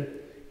excitation?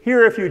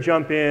 Here, if you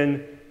jump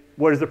in,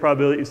 what is the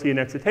probability you see an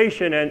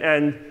excitation?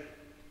 And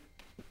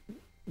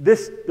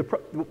this,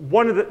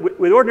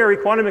 with ordinary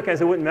quantum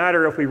mechanics, it wouldn't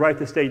matter if we write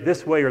the state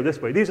this way or this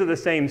way. These are the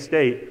same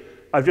state.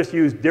 I've just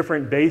used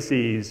different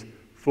bases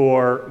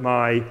for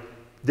my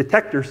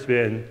detector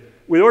spin.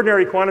 With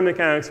ordinary quantum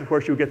mechanics, of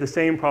course, you would get the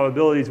same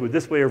probabilities with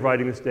this way of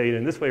writing the state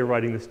and this way of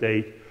writing the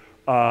state.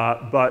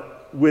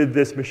 But with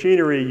this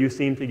machinery, you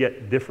seem to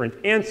get different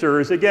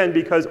answers, again,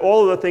 because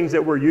all of the things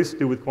that we're used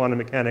to with quantum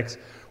mechanics,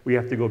 we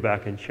have to go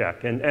back and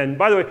check. And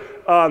by the way,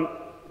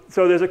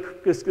 so there's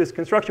this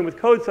construction with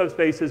code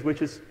subspaces,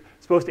 which is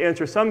supposed to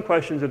answer some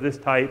questions of this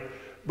type,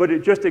 but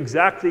it just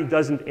exactly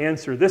doesn't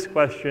answer this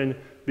question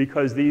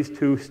because these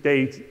two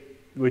states,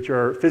 which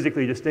are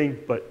physically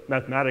distinct but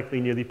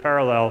mathematically nearly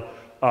parallel,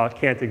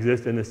 can't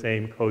exist in the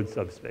same code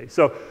subspace.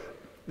 So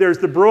there's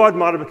the broad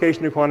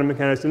modification of quantum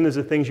mechanics, and there's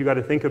the things you got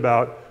to think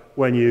about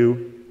when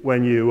you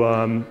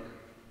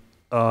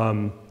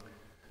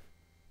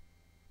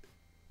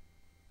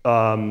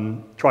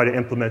try to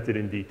implement it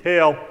in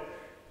detail.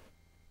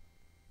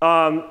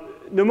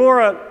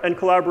 Nomura and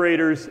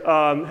collaborators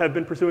have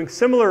been pursuing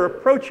similar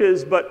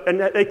approaches, and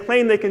they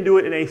claim they can do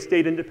it in a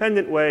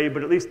state-independent way,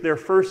 but at least their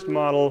first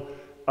model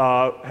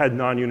had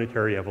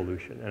non-unitary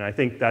evolution. And I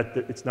think that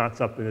it's not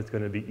something that's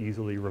going to be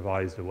easily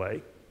revised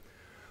away.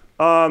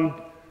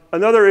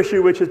 Another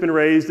issue which has been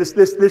raised,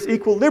 this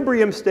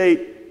equilibrium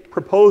state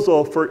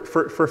proposal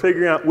for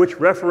figuring out which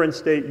reference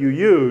state you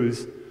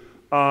use,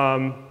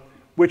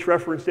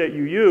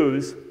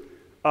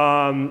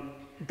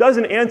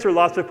 doesn't answer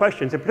lots of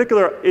questions. In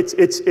particular, it's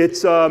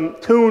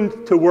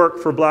tuned to work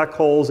for black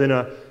holes in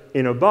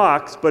a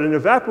box, but an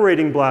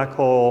evaporating black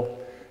hole,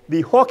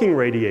 the Hawking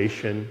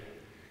radiation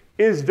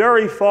is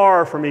very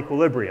far from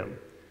equilibrium.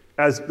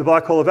 As the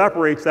black hole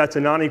evaporates, that's a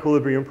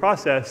non-equilibrium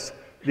process.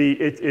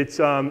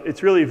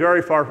 It's really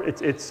very far.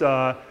 And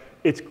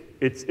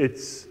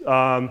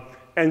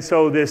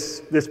so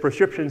this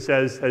prescription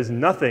has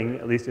nothing,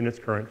 at least in its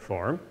current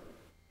form.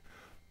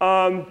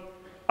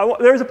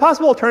 There's a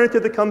possible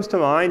alternative that comes to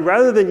mind.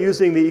 Rather than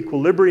using the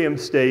equilibrium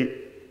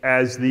state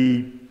as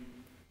the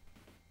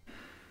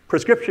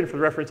prescription for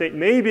the reference state,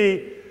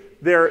 maybe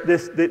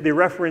the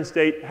reference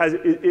state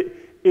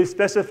is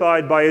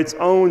specified by its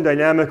own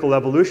dynamical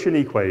evolution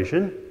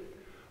equation.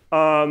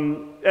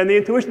 And the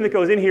intuition that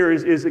goes in here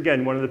is,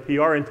 again, one of the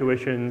PR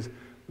intuitions,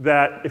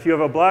 that if you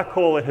have a black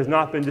hole that has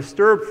not been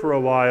disturbed for a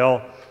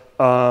while,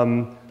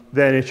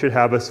 then it should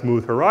have a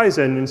smooth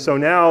horizon. And so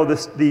now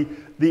the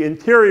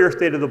interior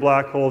state of the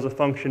black hole is a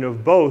function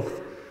of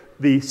both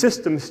the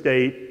system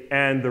state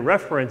and the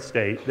reference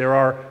state. There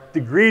are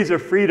degrees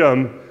of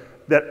freedom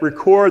that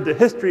record the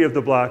history of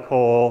the black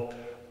hole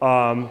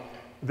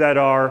that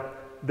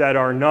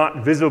are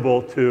not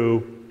visible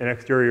to an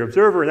exterior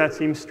observer, and that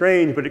seems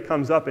strange, but it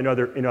comes up in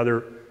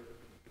other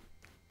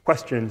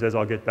questions, as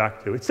I'll get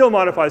back to. It still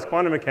modifies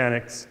quantum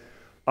mechanics.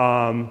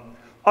 I'm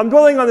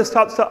dwelling on this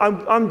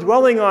I'm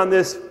dwelling on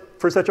this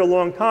for such a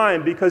long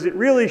time because it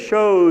really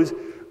shows,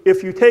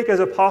 if you take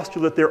as a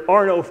postulate there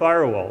are no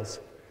firewalls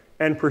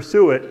and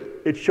pursue it,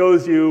 it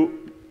shows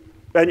you,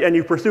 and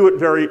you pursue it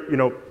very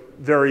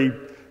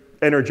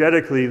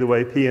energetically the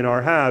way P and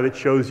R have, it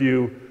shows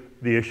you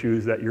the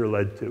issues that you're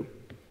led to.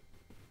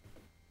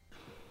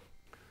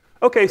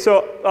 Okay,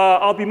 so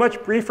I'll be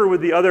much briefer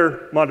with the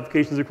other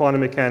modifications of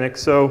quantum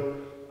mechanics. So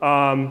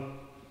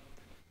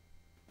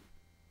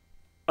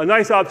a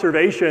nice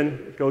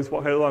observation, goes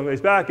quite a long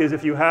ways back, is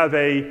if you have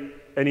an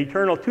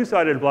eternal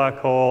two-sided black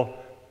hole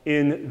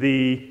in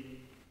the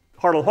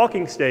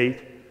Hartle-Hawking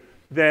state,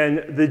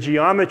 then the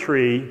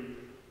geometry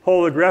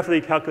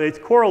holographically calculates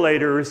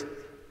correlators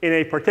in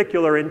a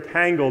particular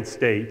entangled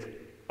state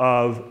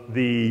of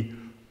the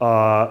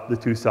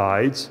two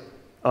sides,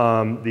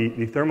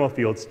 the thermal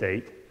field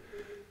state.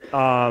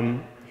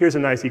 Here's a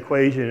nice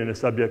equation in a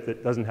subject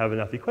that doesn't have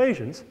enough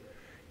equations.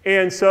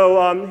 And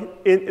so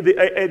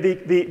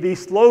the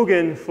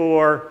slogan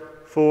for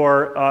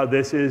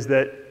this is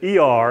that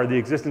ER, the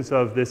existence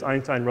of this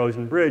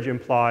Einstein-Rosen bridge,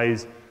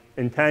 implies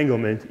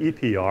entanglement,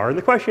 EPR. And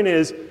the question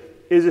is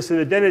this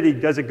an identity?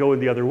 Does it go in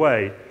the other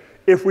way?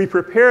 If we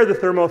prepare the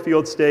thermal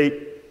field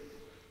state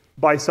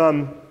by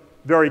some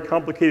very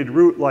complicated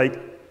route, like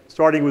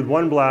starting with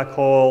one black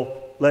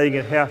hole, letting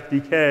it half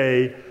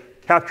decay,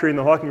 capturing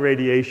the Hawking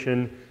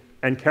radiation,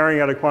 and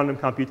carrying out a quantum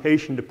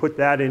computation to put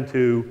that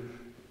into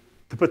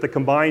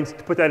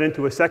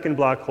a second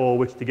black hole,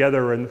 which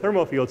together are in the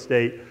thermal field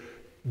state,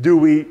 do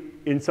we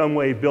in some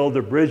way build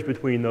a bridge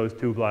between those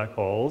two black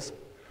holes?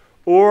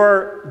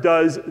 Or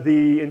does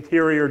the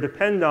interior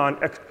depend on,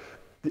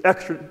 the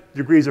extra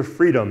degrees of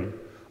freedom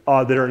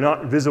that are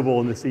not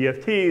visible in the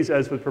CFTs,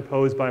 as was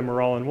proposed by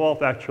Morrell and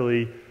Wolf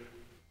actually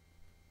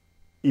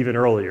even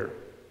earlier.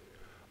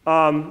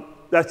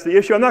 That's the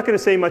issue. I'm not going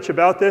to say much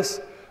about this,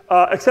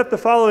 except the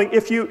following.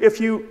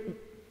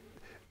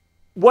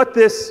 What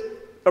this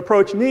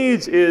approach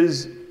needs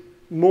is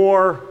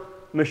more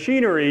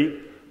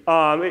machinery.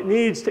 It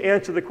needs to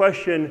answer the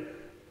question,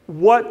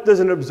 what does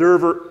an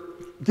observer,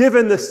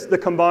 given the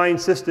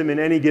combined system in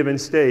any given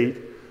state,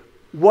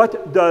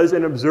 what does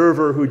an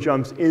observer who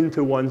jumps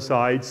into one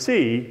side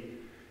see?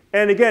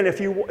 And again, if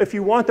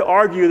you want to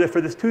argue that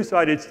for this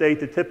two-sided state,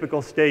 the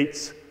typical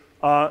states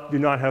do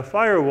not have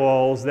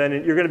firewalls, then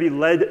you're going to be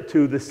led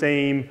to the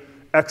same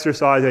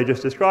exercise I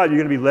just described.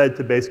 You're going to be led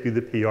to basically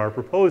the PR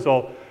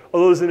proposal.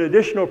 Although there's an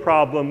additional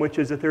problem, which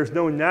is that there's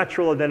no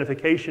natural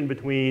identification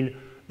between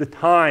the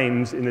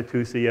times in the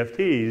two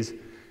CFTs.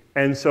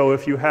 And so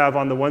if you have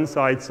on the one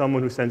side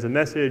someone who sends a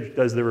message,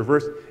 does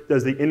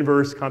the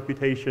inverse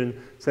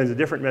computation, sends a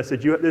different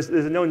message, there's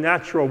no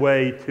natural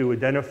way to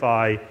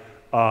identify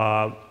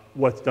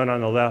what's done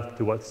on the left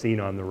to what's seen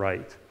on the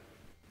right.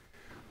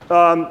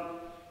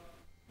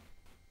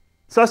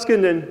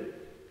 Susskind and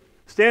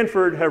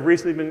Stanford have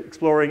recently been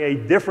exploring a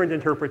different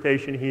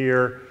interpretation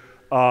here,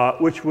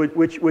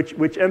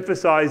 which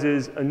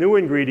emphasizes a new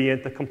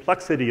ingredient, the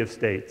complexity of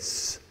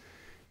states,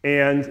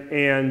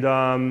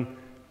 in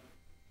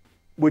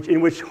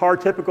which hard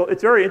typical,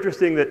 it's very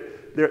interesting that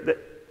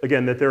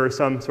there are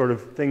some sort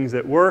of things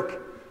that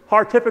work.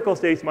 Hard typical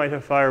states might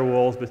have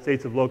firewalls, but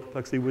states of low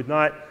complexity would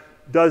not.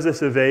 Does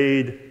this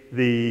evade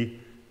the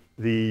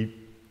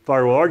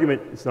firewall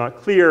argument? It's not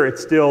clear. It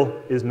still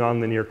is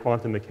nonlinear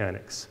quantum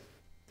mechanics.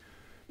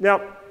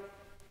 Now,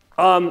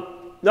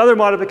 another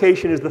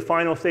modification is the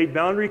final state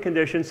boundary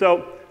condition.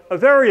 So a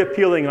very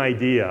appealing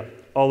idea,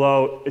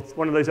 although it's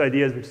one of those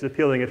ideas which is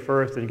appealing at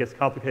first and gets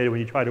complicated when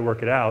you try to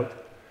work it out,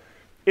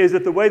 is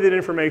that the way that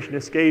information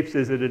escapes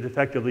is that it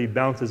effectively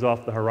bounces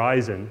off the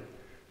horizon,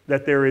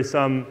 that there is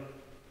some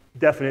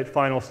definite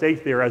final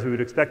state there, as we would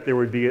expect there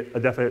would be a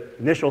definite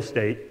initial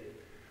state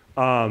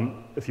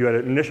if you had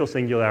an initial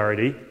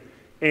singularity,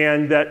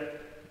 and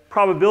that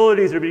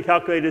probabilities are to be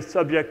calculated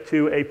subject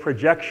to a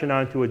projection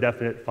onto a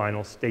definite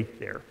final state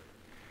there.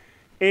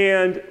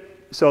 And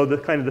so the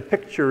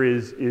picture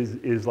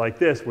is like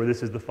this, where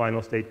this is the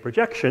final state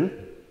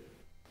projection.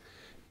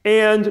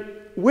 And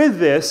with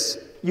this,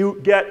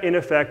 you get, in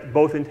effect,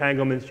 both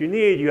entanglements you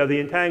need. You have the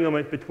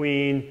entanglement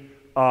between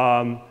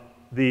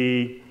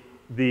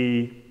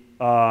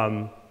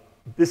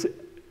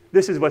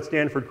this is what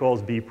Stanford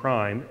calls B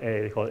prime, A,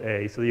 they call it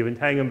A. So you have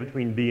entanglement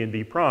between B and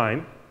B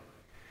prime.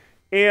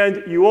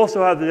 And you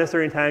also have the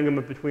necessary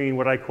entanglement between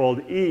what I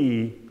called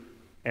E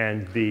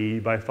and B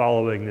by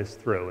following this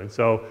through. And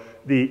so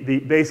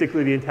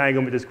basically the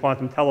entanglement is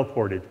quantum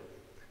teleported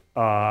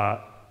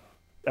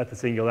at the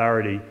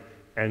singularity.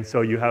 And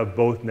so you have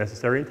both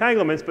necessary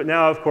entanglements. But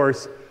now, of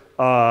course,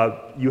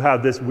 you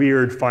have this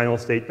weird final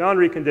state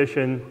boundary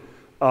condition.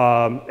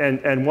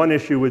 And one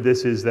issue with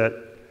this is that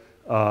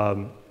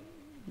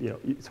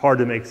it's hard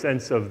to make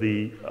sense of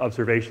the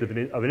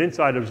observation of an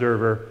inside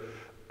observer.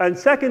 And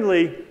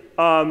secondly,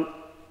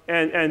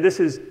 and this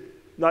has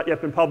not yet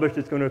been published,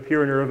 it's going to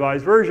appear in a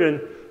revised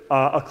version,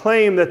 a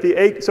claim that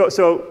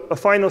so a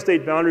final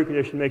state boundary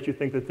condition makes you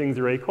think that things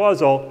are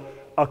acausal.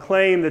 A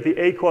claim that the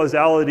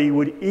acausality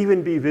would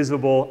even be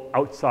visible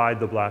outside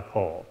the black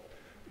hole.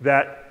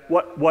 That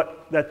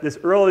that this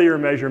earlier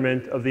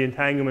measurement of the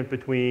entanglement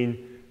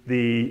between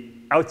the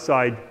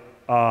outside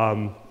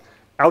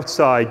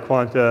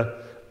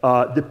quanta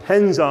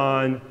depends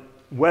on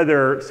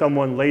whether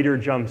someone later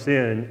jumps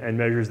in and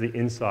measures the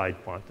inside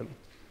quantum.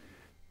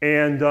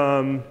 And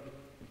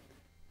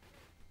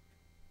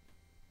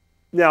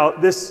now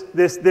this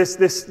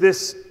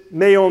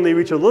may only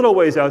reach a little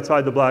ways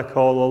outside the black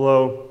hole,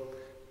 although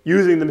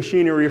using the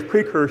machinery of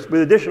precursors, with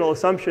additional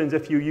assumptions,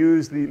 if you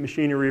use the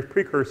machinery of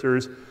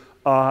precursors,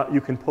 you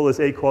can pull this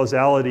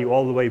acausality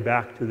all the way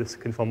back to this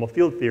conformal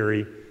field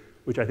theory,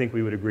 which I think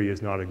we would agree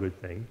is not a good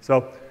thing.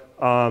 So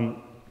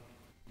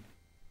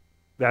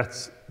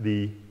that's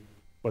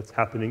what's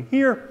happening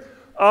here.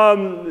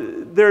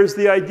 There's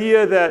the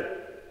idea that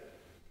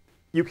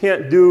you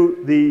can't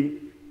do the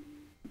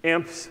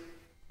AMPS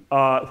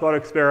thought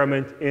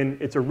experiment in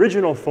its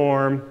original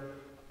form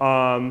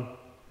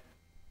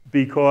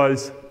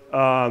because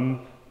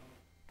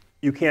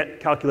you can't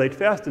calculate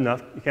fast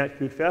enough. You can't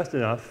compute fast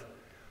enough.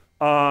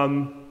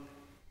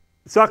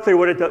 It's not clear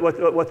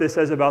what this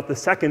says about the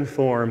second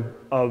form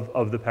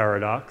of the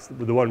paradox,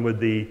 the one with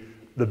the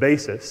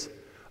basis.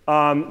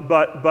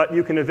 But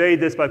you can evade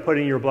this by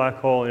putting your black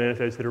hole in an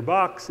anti-de-Sitter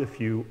box if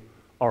you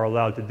are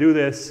allowed to do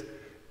this.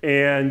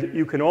 And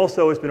you can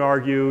also, it's been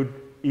argued,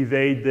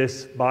 evade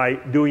this by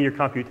doing your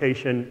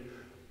computation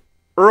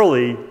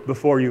early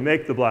before you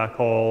make the black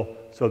hole,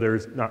 so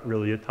there's not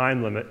really a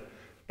time limit.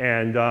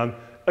 And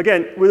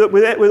again,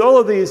 with all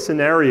of these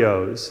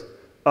scenarios,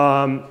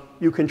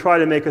 you can try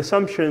to make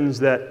assumptions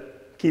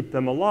that keep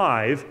them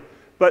alive.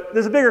 But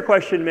there's a bigger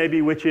question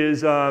maybe, which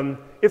is,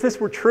 if this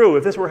were true,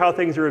 if this were how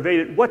things are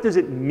evaded, what does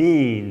it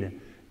mean?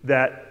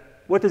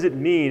 What does it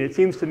mean? It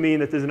seems to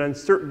mean that there's an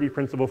uncertainty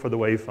principle for the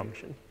wave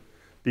function.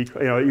 And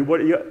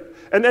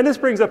then this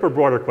brings up a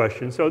broader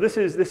question. So this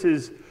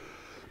is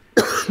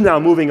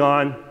now moving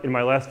on in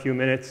my last few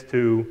minutes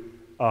to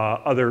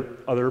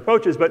other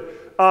approaches. But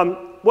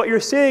what you're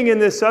seeing in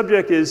this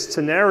subject is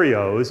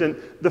scenarios. And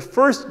the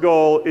first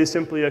goal is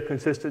simply a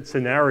consistent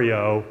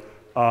scenario,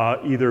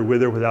 either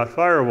with or without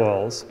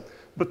firewalls.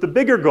 But the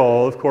bigger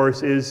goal, of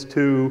course, is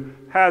to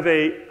have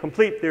a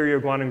complete theory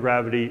of quantum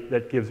gravity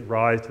that gives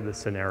rise to this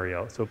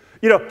scenario. So,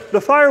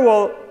 the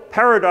firewall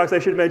paradox, I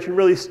should mention,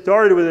 really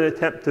started with an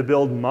attempt to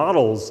build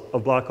models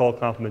of black hole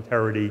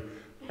complementarity,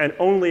 and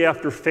only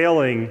after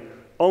failing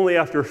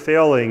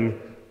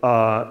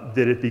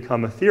did it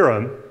become a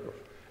theorem.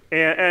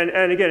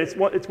 And again,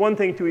 it's one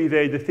thing to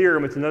evade the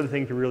theorem, it's another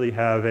thing to really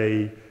have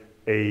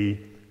a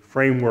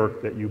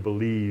framework that you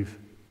believe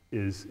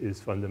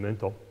is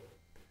fundamental.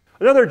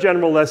 Another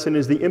general lesson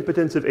is the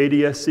impotence of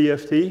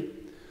ADS-CFT.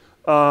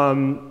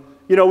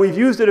 We've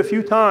used it a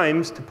few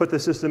times to put the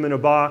system in a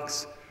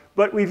box,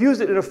 but we've used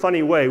it in a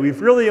funny way.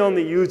 We've really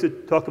only used it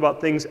to talk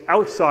about things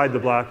outside the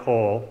black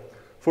hole.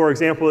 For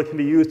example, it can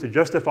be used to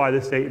justify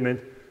the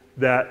statement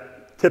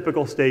that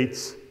typical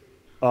states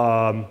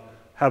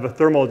have a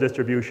thermal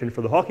distribution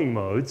for the Hawking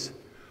modes.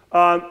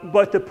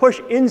 But to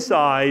push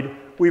inside,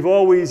 we've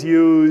always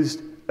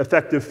used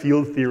effective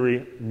field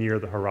theory near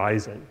the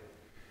horizon.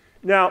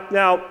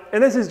 Now,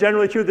 and this is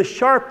generally true, the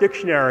sharp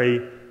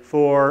dictionary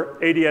for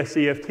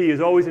ADS-CFT is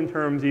always in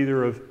terms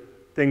either of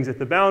things at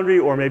the boundary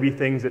or maybe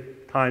things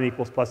at time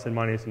equals plus and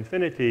minus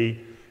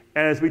infinity.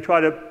 And as we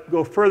try to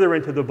go further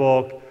into the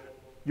bulk,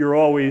 you're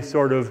always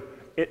sort of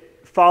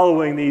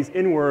following these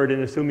inward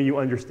and assuming you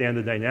understand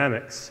the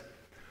dynamics.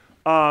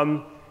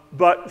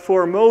 But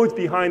for modes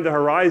behind the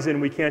horizon,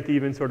 we can't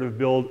even sort of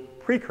build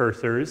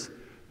precursors.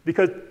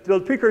 Because to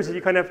build precursors,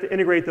 you kind of have to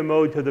integrate the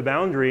mode to the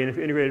boundary. And if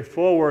you integrate it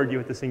forward, you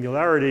hit the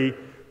singularity.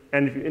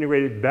 And if you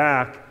integrate it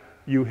back,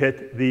 you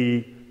hit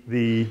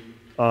the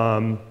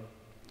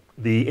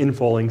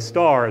infalling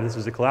star. This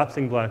is a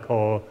collapsing black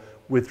hole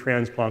with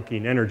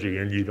trans-Planckian energy,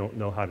 and you don't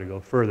know how to go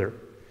further.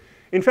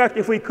 In fact,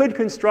 if we could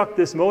construct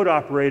this mode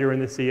operator in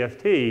the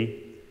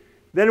CFT,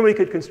 then we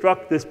could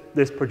construct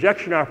this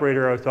projection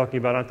operator I was talking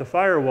about onto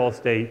firewall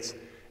states.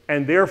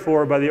 And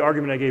therefore, by the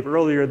argument I gave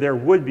earlier, there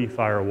would be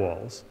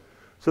firewalls.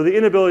 So the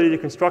inability to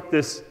construct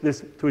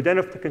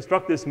to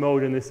construct this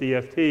mode in the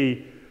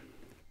CFT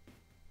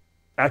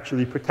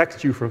actually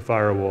protects you from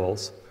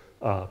firewalls,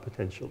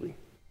 potentially.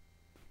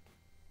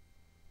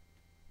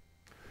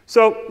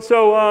 So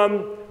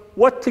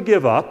what to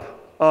give up?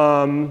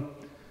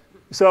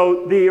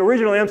 So the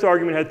original AMS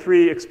argument had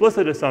three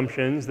explicit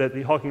assumptions: that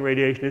the Hawking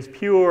radiation is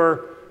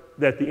pure,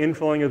 that the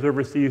infalling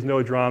observer sees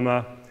no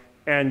drama,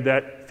 and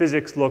that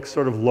physics looks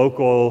sort of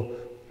local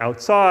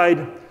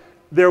outside.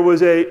 There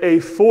was a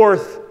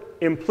fourth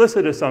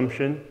implicit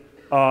assumption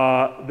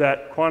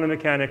that quantum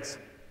mechanics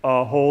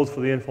holds for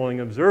the infalling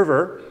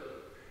observer.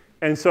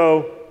 And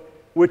so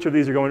which of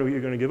these you're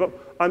going to give up?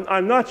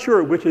 I'm not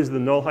sure which is the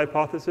null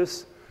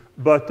hypothesis,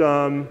 but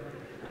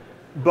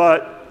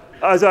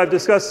as I've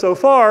discussed so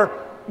far,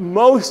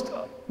 most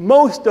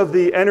of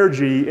the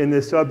energy in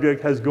this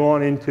subject has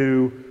gone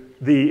into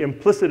the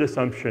implicit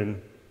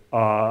assumption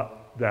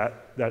that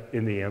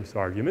in the AMS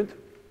argument.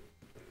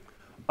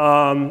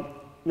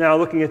 Now,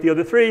 looking at the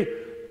other three,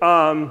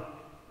 I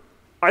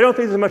don't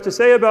think there's much to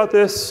say about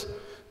this.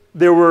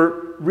 There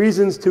were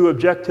reasons to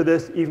object to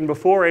this even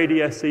before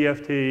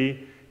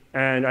ADS-CFT,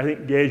 and I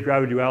think gauge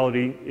gravity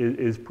duality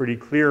is pretty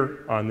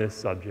clear on this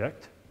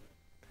subject.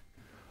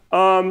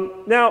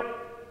 Now,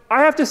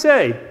 I have to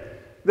say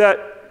that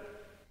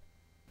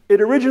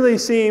it originally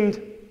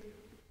seemed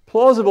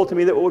plausible to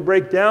me that what would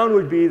break down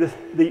would be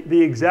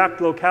the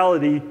exact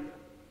locality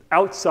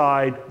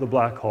outside the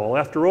black hole.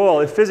 After all,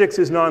 if physics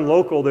is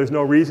non-local, there's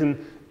no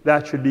reason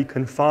that should be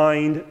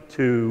confined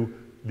to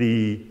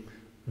the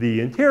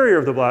interior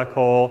of the black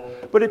hole.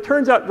 But it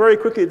turns out very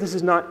quickly that this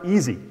is not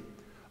easy.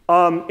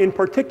 In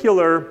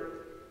particular,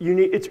 you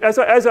need, as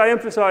I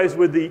emphasized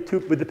with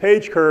the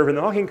Page curve and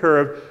the Hawking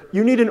curve,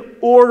 you need an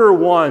order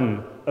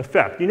 1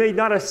 effect. You need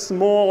not a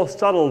small,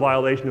 subtle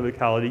violation of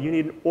locality. You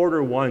need an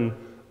order 1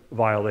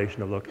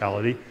 violation of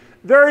locality.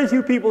 Very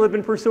few people have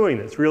been pursuing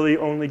this, really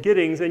only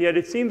Giddings, and yet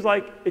it seems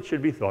like it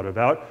should be thought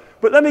about.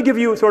 But let me give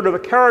you sort of a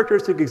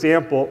characteristic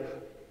example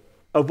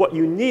of what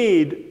you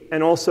need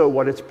and also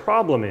what its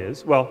problem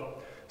is.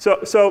 Well,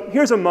 so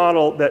here's a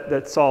model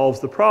that solves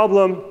the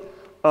problem.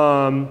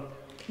 The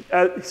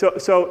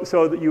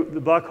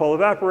black hole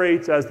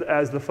evaporates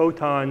as the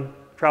photon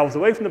travels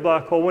away from the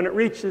black hole. When it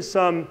reaches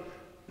some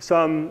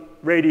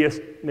radius,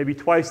 maybe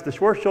twice the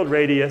Schwarzschild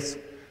radius,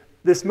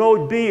 this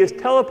mode B is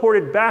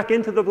teleported back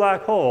into the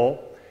black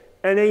hole,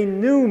 and a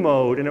new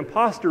mode, an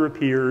imposter,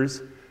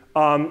 appears.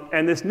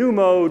 And this new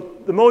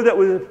mode, the mode that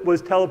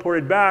was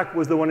teleported back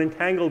was the one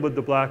entangled with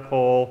the black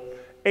hole.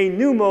 A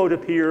new mode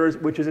appears,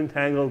 which is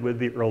entangled with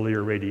the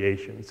earlier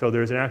radiation. So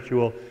there's an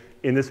actual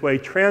in this way,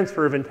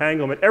 transfer of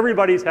entanglement.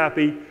 Everybody's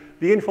happy.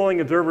 The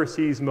inflowing observer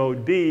sees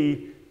mode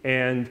B,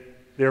 and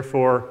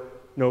therefore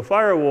no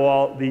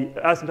firewall. The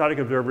asymptotic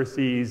observer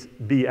sees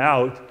B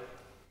out,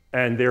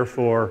 and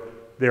therefore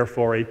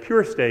a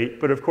pure state.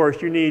 But of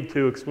course, you need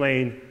to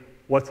explain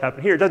what's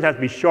happening here. It doesn't have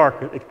to be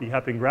sharp. It can be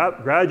happening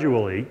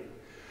gradually.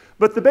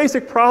 But the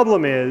basic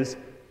problem is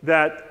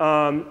that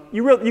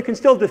you can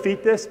still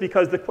defeat this,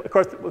 because of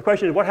course, the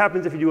question is what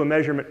happens if you do a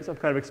measurement, some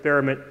kind of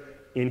experiment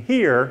in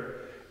here.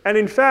 And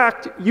in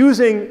fact,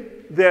 using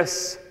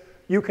this,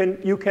 you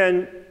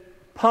can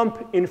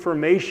pump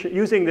information,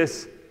 using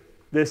this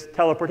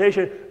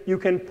teleportation, you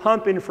can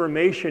pump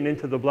information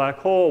into the black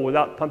hole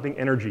without pumping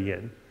energy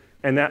in.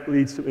 And that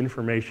leads to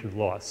information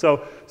loss.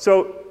 So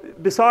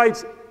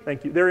besides,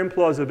 thank you, their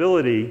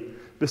implausibility,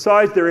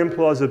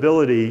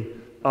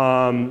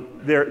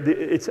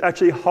 it's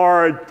actually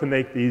hard to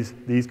make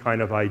these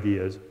kind of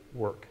ideas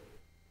work.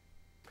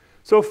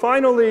 So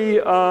finally,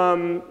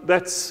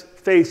 let's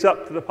face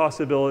up to the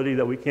possibility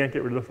that we can't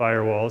get rid of the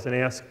firewalls and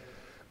ask,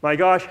 my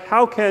gosh,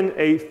 how can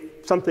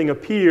something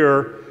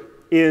appear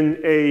in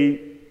a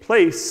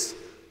place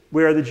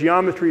where the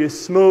geometry is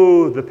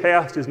smooth, the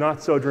past is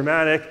not so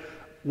dramatic?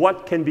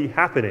 What can be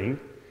happening?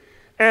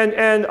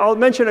 And I'll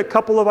mention a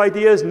couple of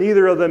ideas.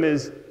 Neither of them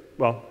is,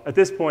 well, at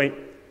this point,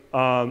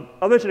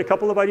 I'll mention a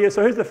couple of ideas.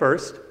 So here's the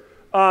first.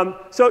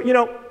 So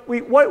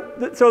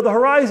the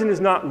horizon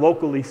is not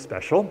locally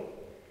special.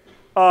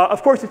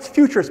 Of course, it's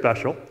future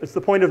special. It's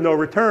the point of no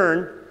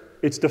return.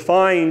 It's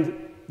defined,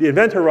 the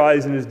event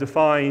horizon is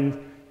defined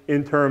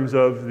in terms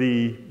of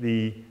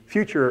the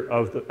future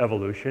of the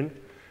evolution.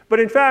 But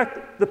in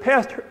fact, the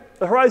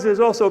horizon is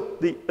also,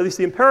 at least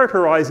the empiric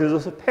horizon is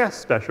also past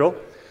special,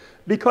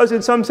 because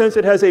in some sense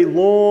it has a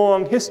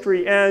long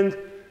history, and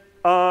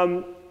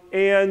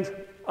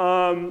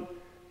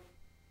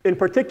in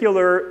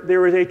particular,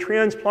 there is a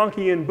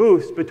trans-Planckian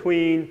boost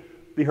between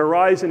the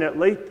horizon at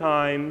late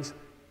times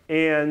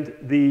and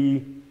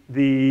the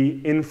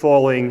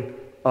infalling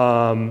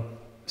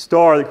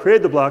star that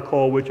created the black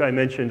hole, which I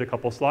mentioned a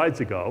couple slides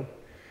ago.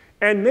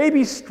 And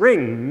maybe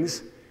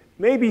strings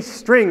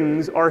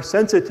are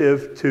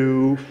sensitive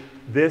to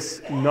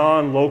this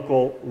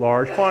non-local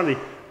large quantity.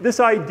 This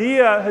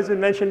idea has been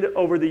mentioned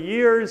over the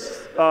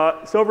years.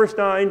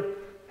 Silverstein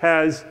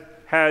has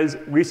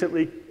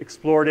recently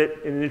explored it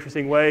in an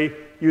interesting way,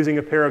 using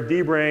a pair of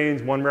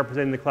D-branes, one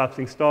representing the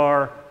collapsing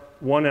star,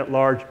 one at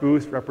large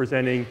boost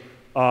representing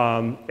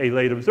a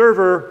late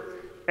observer,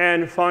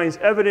 and finds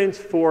evidence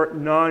for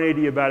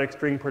non-adiabatic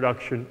string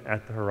production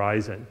at the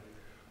horizon.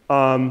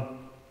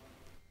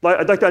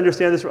 I'd like to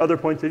understand this from other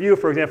points of view.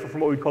 For example,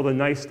 from what we call the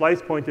nice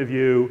slice point of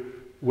view,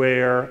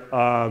 where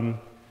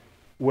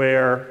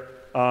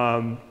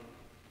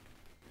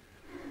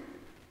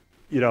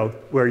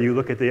you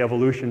look at the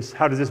evolutions.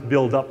 How does this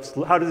build up?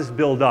 How does this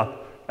build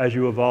up as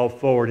you evolve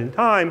forward in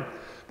time?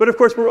 But of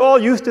course, we're all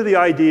used to the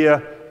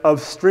idea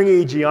of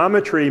stringy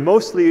geometry.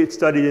 Mostly, it's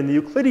studied in the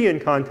Euclidean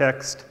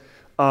context.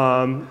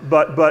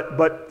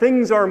 But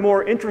things are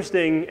more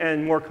interesting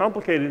and more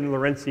complicated in the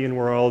Lorentzian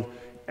world,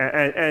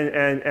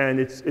 and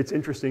it's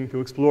interesting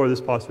to explore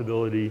this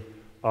possibility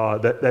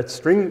that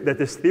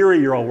this theory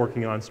you're all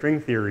working on,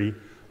 string theory,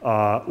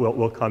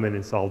 will come in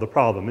and solve the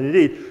problem. And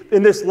indeed,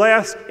 in this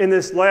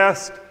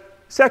last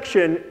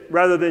section,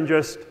 rather than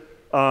just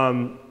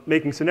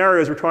making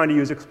scenarios, we're trying to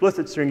use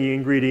explicit stringy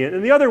ingredient.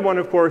 And the other one,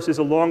 of course, is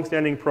a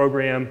long-standing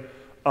program,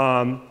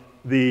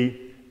 the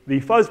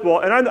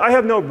fuzzball. And I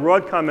have no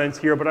broad comments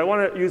here, but I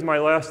want to use my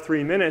last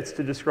 3 minutes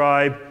to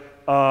describe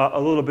a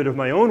little bit of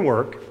my own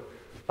work.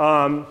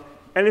 And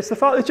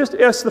it just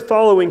asks the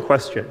following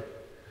question.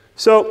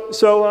 So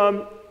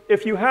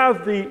if you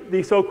have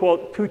the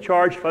so-called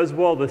two-charge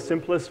fuzzball, the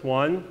simplest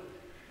one,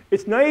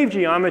 its naive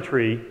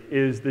geometry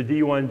is the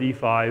D1,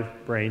 D5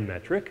 brane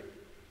metric.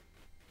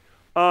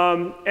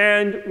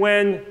 And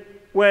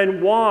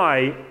when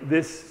y,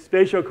 this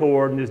spatial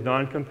coordinate, is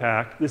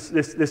non-compact,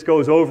 this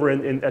goes over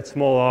at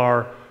small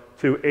r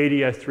to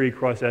ADS3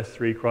 cross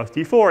S3 cross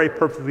D4, a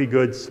perfectly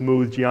good,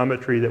 smooth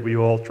geometry that we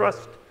all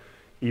trust,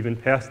 even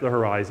past the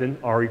horizon.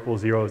 R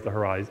equals 0 is the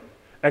horizon.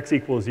 X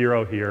equals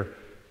 0 here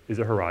is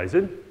a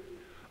horizon.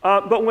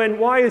 But when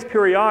y is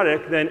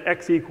periodic, then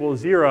x equals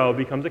 0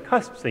 becomes a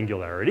cusp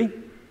singularity.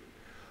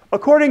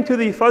 According to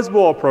the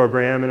fuzzball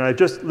program, and I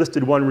just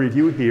listed one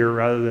review here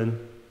rather than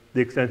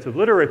the extensive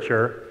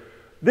literature,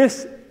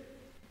 this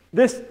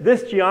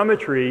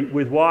geometry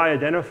with y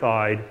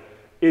identified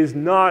is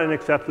not an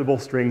acceptable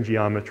string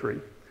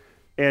geometry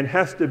and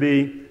has to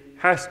be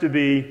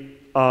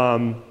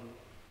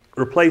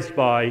replaced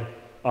by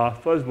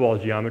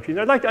fuzzball geometry. And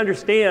I'd like to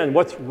understand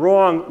what's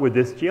wrong with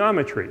this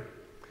geometry.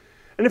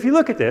 And if you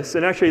look at this,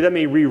 and actually let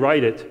me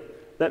rewrite it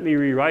in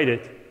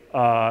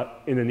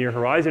the near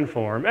horizon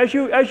form. As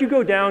you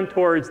go down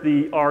towards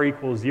the r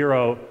equals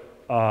 0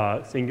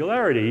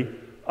 singularity,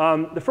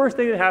 the first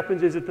thing that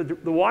happens is that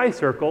the y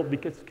circle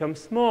becomes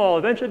small,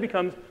 eventually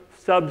becomes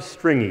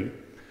substringy.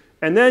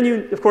 And then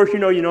of course, you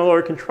no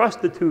longer can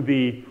trust the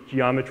 2b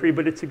geometry,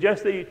 but it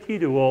suggests that you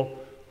t-dual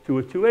to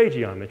a 2a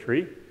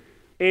geometry.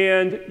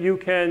 And you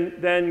can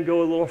then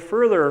go a little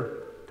further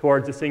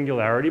towards the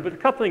singularity, but the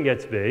coupling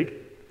gets big.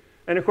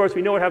 And of course,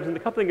 we know what happens when the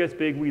coupling gets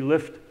big. We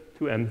lift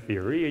to M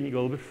theory, and you go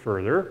a little bit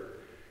further.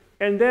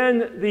 And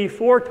then the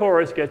 4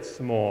 torus gets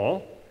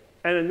small,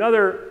 and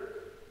another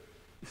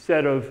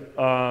set of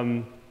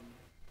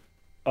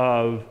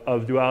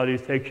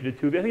dualities takes you to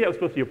 2b. I think that was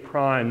supposed to be a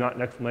prime, not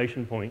an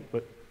exclamation point,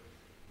 but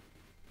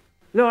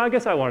no, I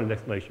guess I wanted an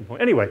exclamation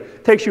point. Anyway,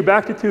 takes you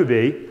back to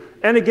 2b.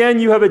 And again,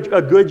 you have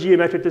a good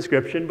geometric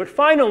description. But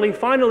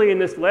finally, in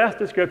this last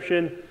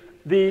description,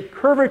 the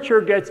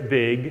curvature gets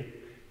big.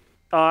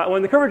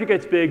 When the curvature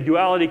gets big,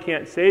 duality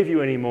can't save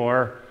you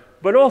anymore.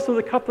 But also,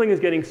 the coupling is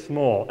getting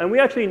small. And we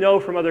actually know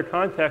from other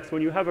contexts,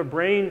 when you have a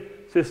brane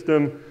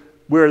system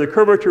where the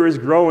curvature is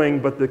growing,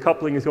 but the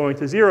coupling is going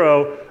to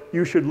 0,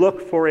 you should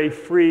look for a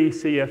free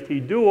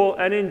CFT dual.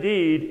 And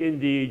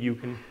indeed, you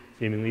can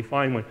seemingly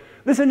find one.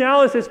 This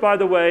analysis, by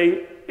the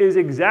way, is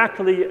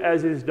exactly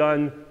as is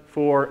done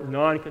for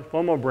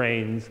non-conformal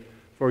branes.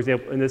 For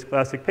example, in this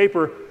classic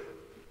paper,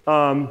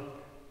 I'm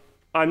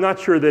not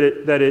sure that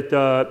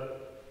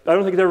I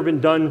don't think it's ever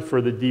been done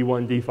for the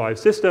D1, D5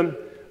 system.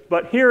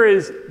 But here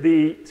is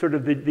the sort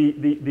of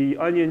the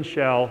onion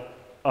shell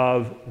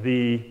of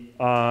the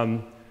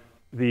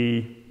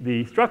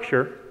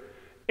structure.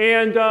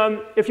 And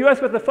if you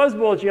ask about the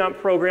fuzzball geom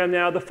program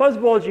now, the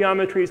fuzzball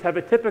geometries have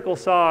a typical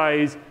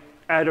size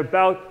at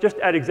about just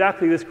at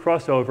exactly this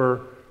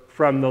crossover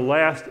from the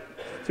last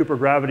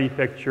supergravity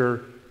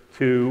picture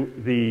to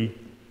the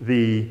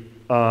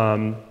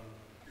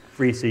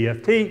free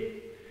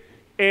CFT.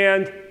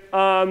 And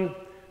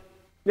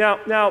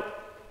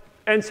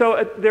and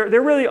so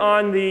they're really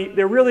on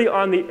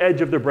the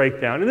edge of the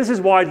breakdown, and this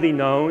is widely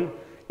known.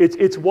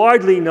 It's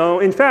widely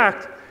known. In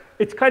fact,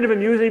 it's kind of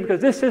amusing because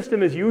this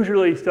system is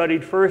usually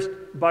studied first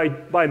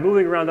by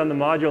moving around on the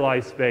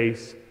moduli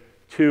space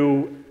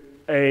to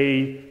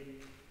a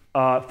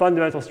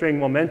fundamental string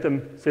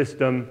momentum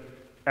system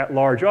at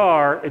large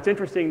R. It's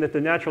interesting that the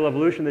natural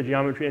evolution of the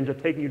geometry ends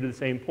up taking you to the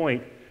same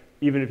point,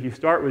 even if you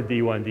start with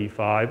D1,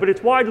 D5. But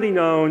it's widely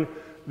known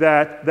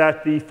that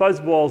the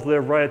fuzzballs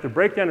live right at the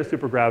breakdown of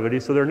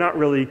supergravity, so they're not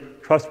really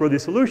trustworthy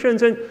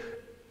solutions. And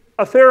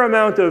a fair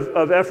amount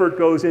of effort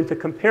goes into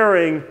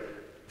comparing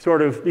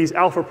sort of these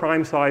alpha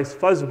prime sized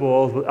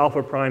fuzzballs with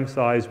alpha prime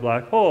sized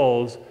black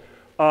holes.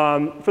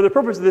 For the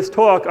purpose of this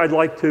talk, I'd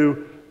like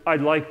to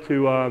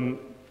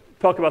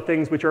talk about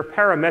things which are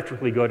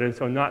parametrically good, and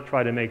so not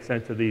try to make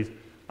sense of these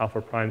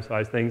alpha prime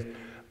sized things.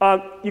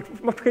 You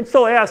can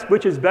still ask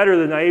which is better,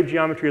 the naive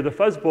geometry or the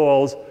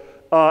fuzzballs.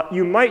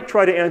 You might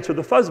try to answer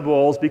the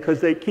fuzzballs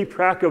because they keep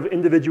track of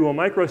individual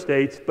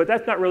microstates, but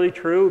that's not really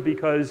true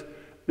because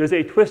there's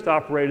a twist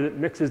operator that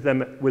mixes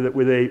them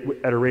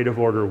at a rate of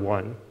order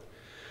 1.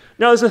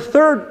 Now, there's a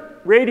third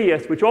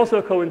radius which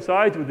also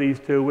coincides with these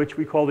two, which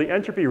we call the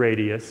entropy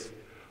radius,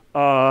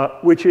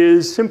 which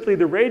is simply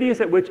the radius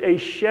at which a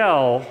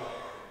shell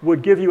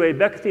would give you a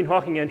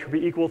Bekenstein-Hawking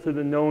entropy equal to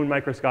the known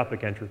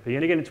microscopic entropy.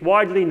 And again, it's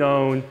widely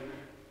known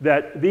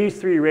that these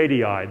 3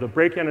 radii, the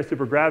breakdown of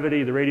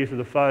supergravity, the radius of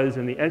the fuzz,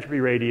 and the entropy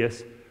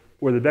radius,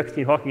 where the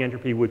Bekenstein-Hawking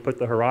entropy would put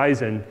the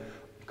horizon,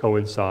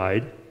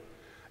 coincide.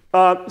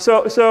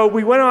 So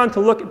we went on to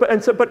look,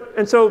 and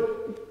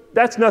so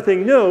that's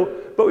nothing new,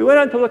 but we went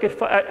on to look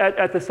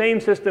at the same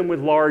system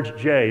with large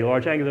J,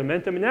 large angular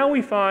momentum, and now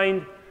we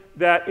find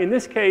that in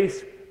this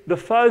case, the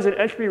fuzz and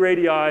entropy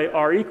radii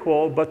are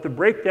equal, but the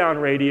breakdown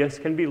radius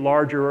can be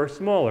larger or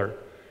smaller.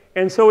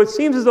 And so it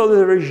seems as though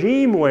there's a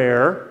regime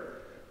where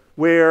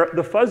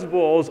the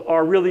fuzzballs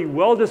are really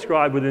well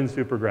described within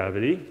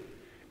supergravity,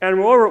 and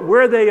moreover,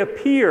 where they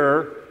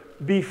appear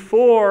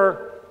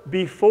before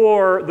the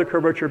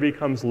curvature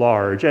becomes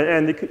large.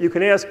 And you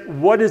can ask,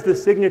 what is the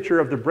signature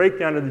of the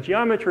breakdown of the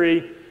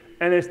geometry?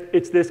 And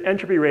it's this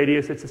entropy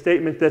radius. It's a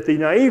statement that the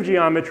naive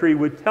geometry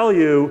would tell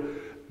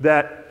you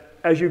that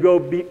as you go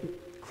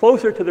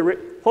closer to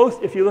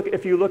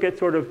if you look at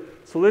sort of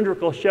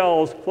cylindrical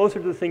shells closer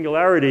to the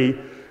singularity,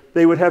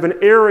 they would have an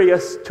area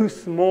too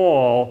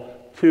small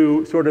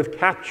to sort of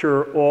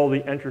capture all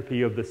the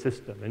entropy of the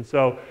system. And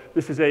so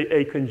this is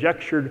a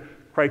conjectured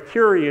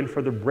criterion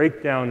for the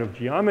breakdown of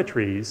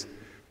geometries.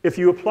 If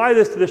you apply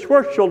this to the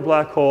Schwarzschild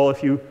black hole,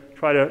 if you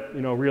try to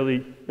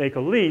really make a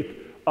leap,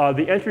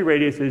 the entry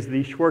radius is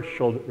the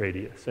Schwarzschild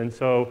radius. And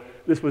so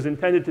this was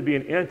intended to be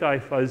an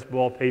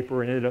anti-fuzzball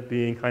paper and ended up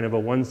being kind of a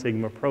 1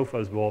 sigma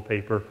pro-fuzzball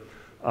paper.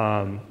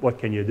 What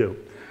can you do?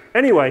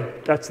 Anyway,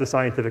 that's the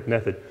scientific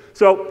method.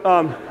 So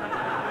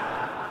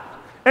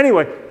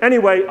anyway,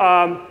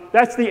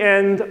 that's the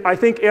end. I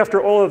think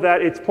after all of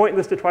that, it's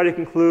pointless to try to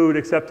conclude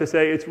except to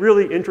say it's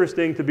really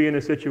interesting to be in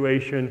a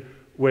situation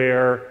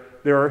where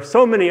there are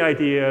so many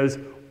ideas,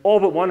 all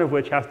but one of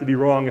which have to be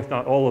wrong, if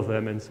not all of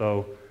them. And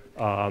so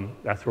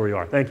that's where we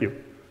are. Thank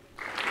you.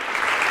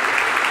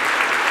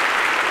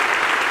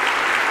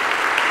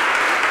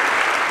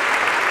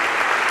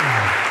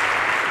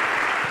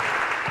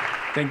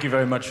 Thank you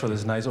very much for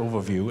this nice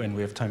overview, and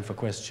we have time for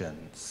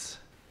questions.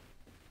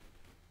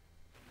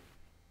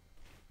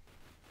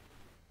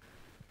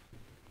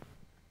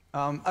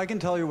 I can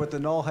tell you what the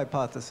null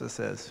hypothesis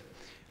is.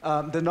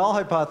 The null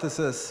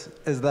hypothesis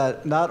is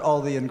that not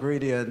all the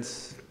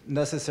ingredients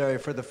necessary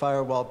for the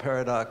firewall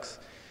paradox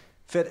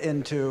fit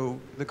into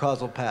the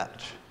causal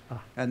patch.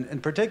 And in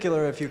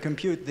particular, if you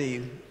compute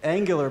the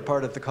angular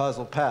part of the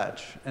causal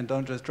patch and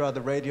don't just draw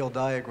the radial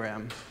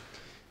diagram,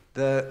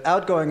 the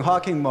outgoing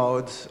Hawking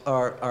modes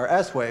are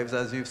S-waves,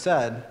 as you've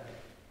said.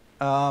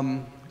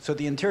 So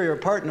the interior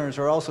partners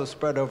are also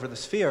spread over the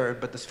sphere,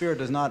 but the sphere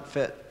does not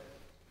fit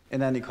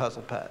in any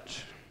causal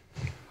patch.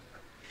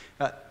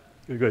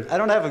 Good. I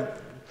don't have a...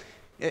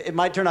 It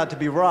might turn out to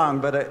be wrong,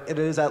 but it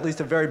is at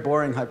least a very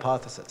boring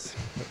hypothesis.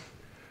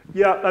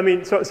 Yeah, I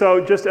mean,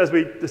 so just as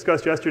we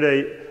discussed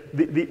yesterday,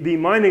 the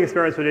mining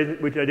experiments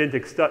which I didn't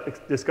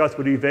discuss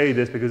would evade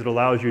this because it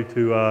allows you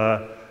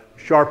to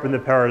sharpen the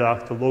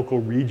paradox to local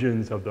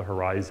regions of the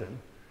horizon.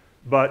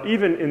 But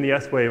even in the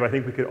S-wave, I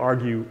think we could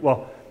argue,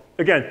 well,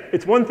 again,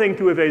 it's one thing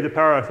to evade the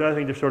paradox, another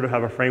thing to sort of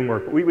have a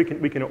framework. But we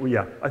can,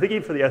 yeah, I think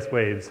even for the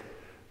S-waves,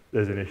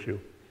 there's an issue.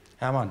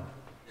 Herman.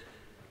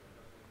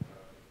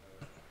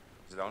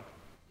 Is it on?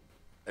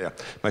 Yeah.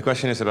 My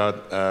question is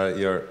about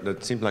that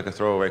seemed like a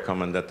throwaway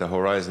comment that the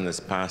horizon is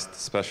past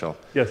special.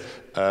 Yes.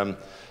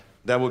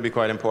 That would be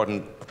quite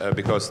important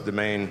because the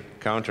main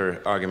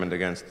counter argument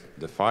against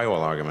the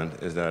firewall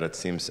argument is that it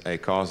seems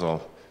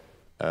acausal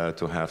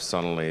to have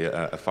suddenly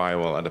a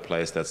firewall at a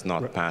place that's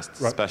not past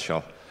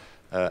special.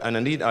 And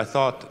indeed, I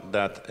thought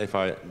that if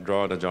I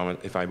draw the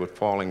geometry, if I would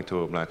fall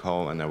into a black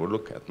hole and I would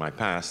look at my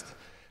past,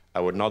 I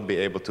would not be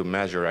able to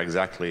measure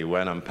exactly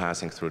when I'm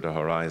passing through the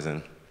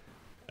horizon.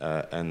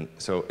 And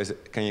so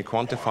can you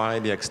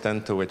quantify the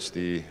extent to which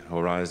the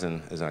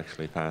horizon is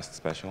actually past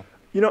special?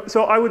 You know,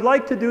 so I would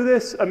like to do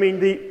this. I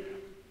mean,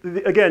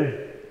 again,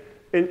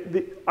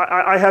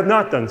 I have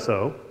not done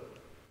so.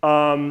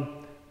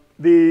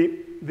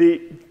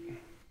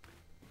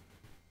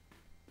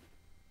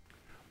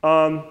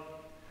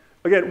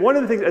 Again, one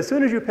of the things, as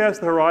soon as you pass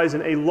the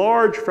horizon, a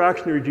large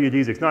fraction of your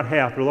geodesics, not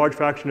half, but a large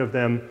fraction of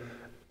them,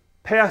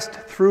 passed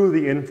through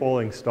the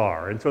infalling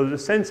star. And so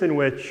there's a sense in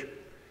which,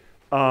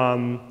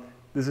 again,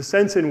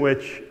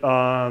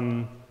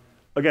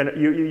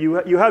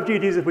 you have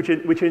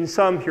geodesics which in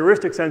some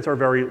heuristic sense are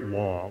very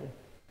long.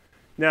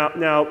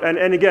 Now,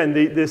 and again,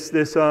 this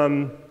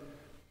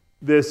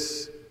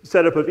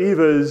setup of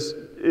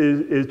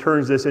EVAs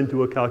turns this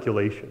into a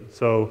calculation.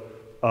 So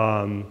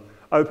I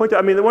would point out,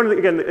 I mean,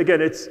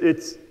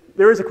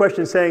 there is a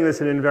question saying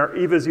this in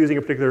EVAs using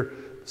a particular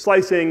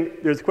slicing.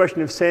 There's a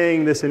question of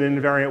saying this in an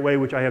invariant way,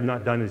 which I have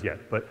not done as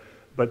yet. But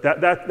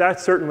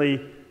that's certainly,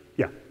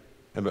 yeah.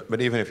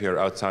 But even if you're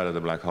outside of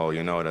the black hole,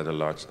 you know that a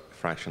large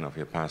fraction of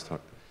your past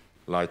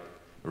light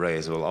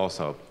rays will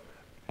also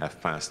have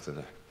passed to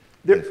the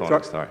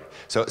infalling star.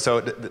 So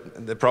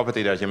the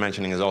property that you're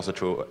mentioning is also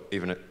true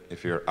even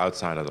if you're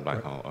outside of the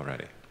black hole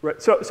already.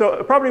 Right. So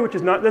a property which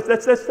is not,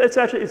 that's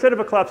actually, instead of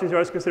a collapsing star,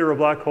 let's consider a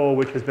black hole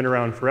which has been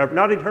around forever.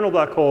 Not an eternal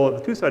black hole of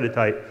the two-sided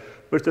type,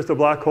 but it's just a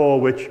black hole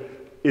which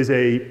is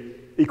a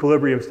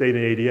equilibrium state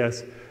in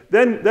ADS.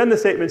 Then the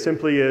statement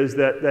simply is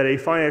that a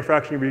finite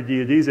fraction of your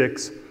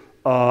geodesics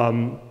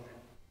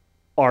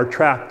are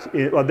trapped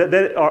in, well,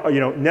 that are, you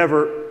know,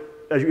 never,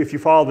 if you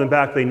follow them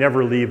back, they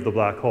never leave the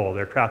black hole.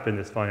 They're trapped in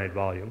this finite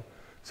volume.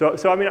 So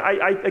I mean,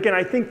 again,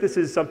 I think this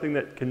is something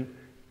that can,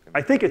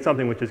 I think it's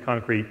something which is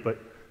concrete, but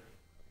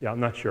yeah, I'm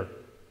not sure.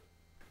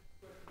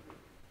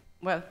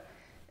 Well,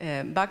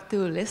 back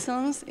to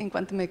lessons in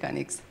quantum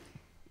mechanics.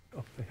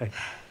 Okay.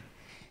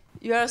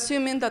 You are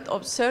assuming that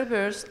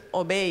observers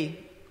obey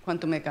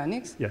quantum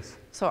mechanics. Yes.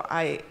 So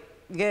I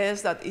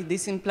guess that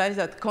this implies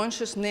that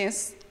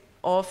consciousness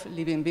of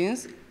living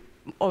beings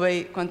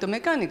obey quantum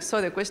mechanics.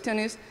 So the question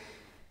is,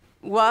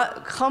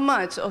 how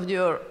much of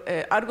your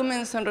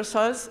arguments and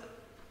results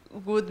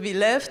would be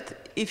left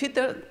if it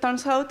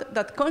turns out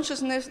that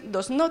consciousness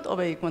does not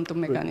obey quantum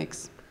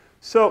mechanics?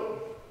 So,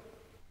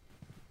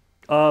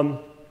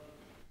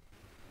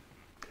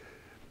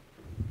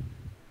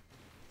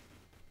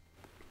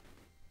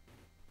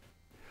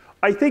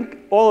 I think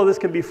all of this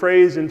can be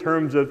phrased in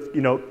terms of,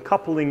 you know,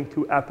 coupling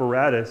to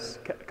apparatus,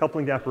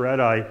 coupling to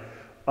apparati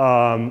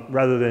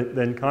rather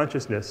than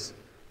consciousness.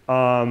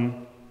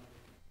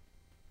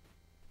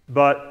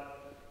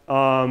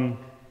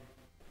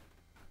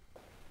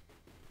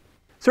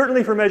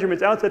 Certainly for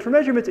measurements outside. For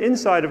measurements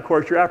inside, of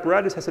course, your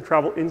apparatus has to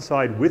travel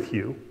inside with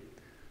you.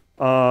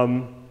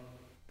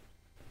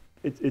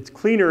 It's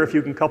cleaner if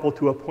you can couple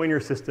to a pointer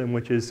system,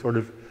 which is sort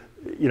of,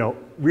 you know,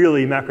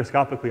 really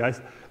macroscopically.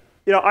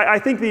 You know, I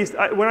think these,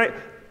 so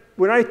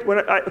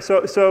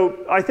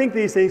I think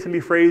these things can be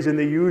phrased in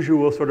the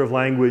usual sort of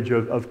language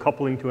of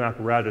coupling to an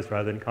apparatus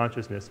rather than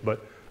consciousness.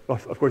 But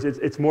of course,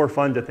 it's more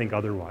fun to think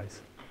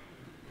otherwise.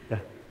 Yeah.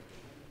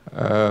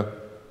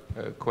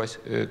 A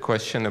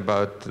question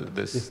about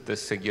this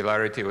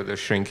singularity with the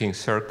shrinking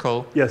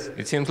circle. Yes.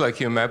 It seems like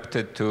you mapped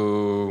it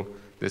to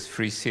this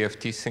free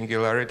CFT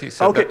singularity.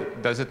 So okay.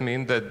 Does it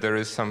mean that there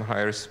is some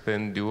higher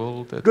spin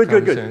dual that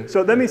good. in?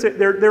 So let me say,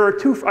 there are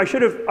two, I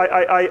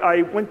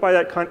went by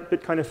that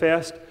bit kind of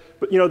fast.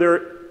 But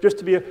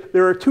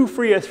there are two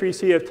free S3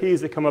 CFTs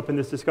that come up in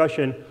this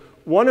discussion.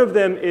 One of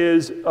them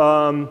is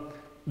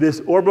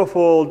this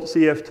orbifold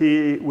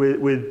CFT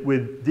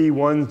with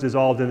D1s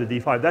dissolved into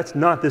D5. That's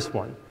not this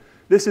one.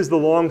 This is the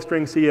long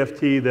string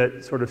CFT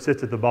that sort of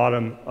sits at the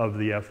bottom of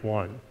the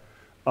F1.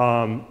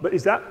 But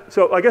is that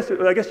so? I guess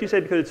you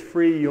say because it's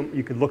free,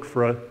 you could look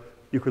for.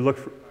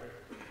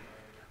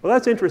 Well,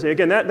 that's interesting.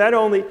 Again, that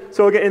only.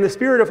 So again, in the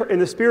spirit of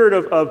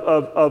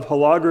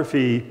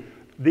holography,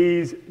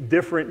 these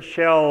different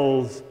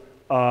shells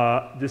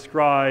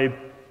describe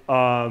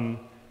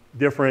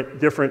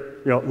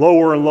different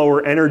lower and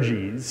lower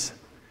energies,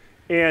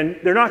 and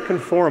they're not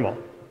conformal.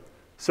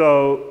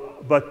 So,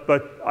 but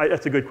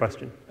that's a good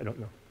question. I don't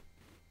know.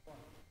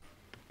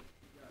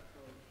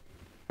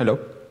 Hello.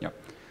 Yeah.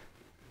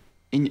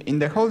 In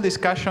the whole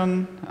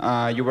discussion,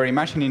 you were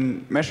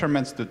imagining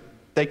measurements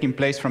taking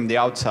place from the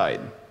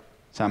outside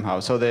somehow.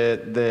 So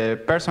the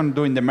person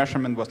doing the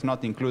measurement was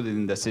not included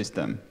in the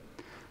system.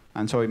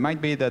 And so it might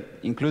be that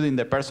including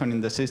the person in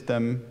the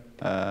system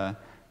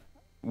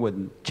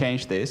would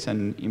change this.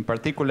 And in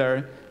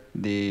particular,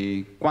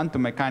 the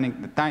quantum mechanics,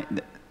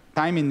 the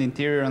time in the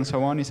interior and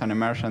so on is an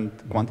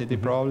emergent quantity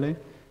probably.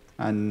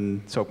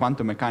 And so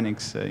quantum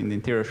mechanics in the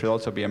interior should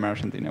also be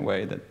emergent in a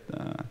way that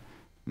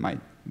might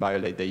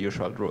violate the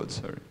usual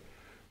rules.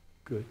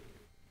 Good.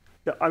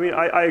 Yeah, I mean,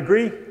 I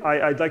agree.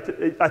 I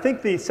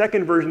think the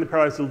second version of the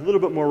paradox is a little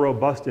bit more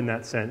robust in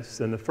that sense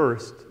than the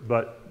first,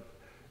 but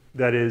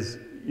that is,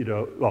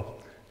 well.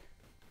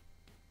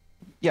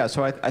 Yeah,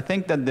 so I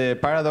think that the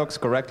paradox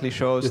correctly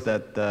shows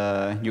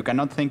that you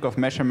cannot think of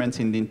measurements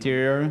in the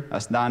interior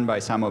as done by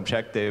some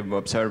objective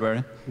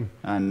observer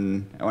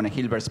and on a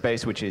Hilbert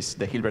space, which is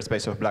the Hilbert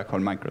space of black hole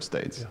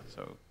microstates. Yeah.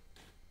 So.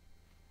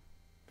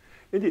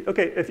 Indeed.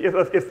 Okay.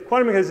 If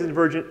quantum mechanics is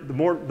emergent, the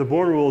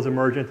Born rule is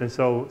emergent, and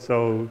so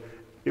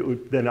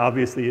then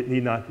obviously it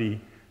need not be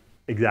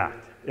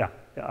exact. Yeah.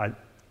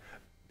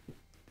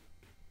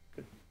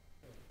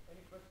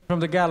 From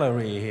the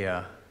gallery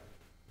here.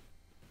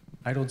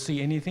 I don't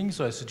see anything,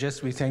 so I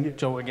suggest we thank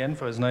Joe again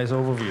for his nice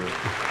overview.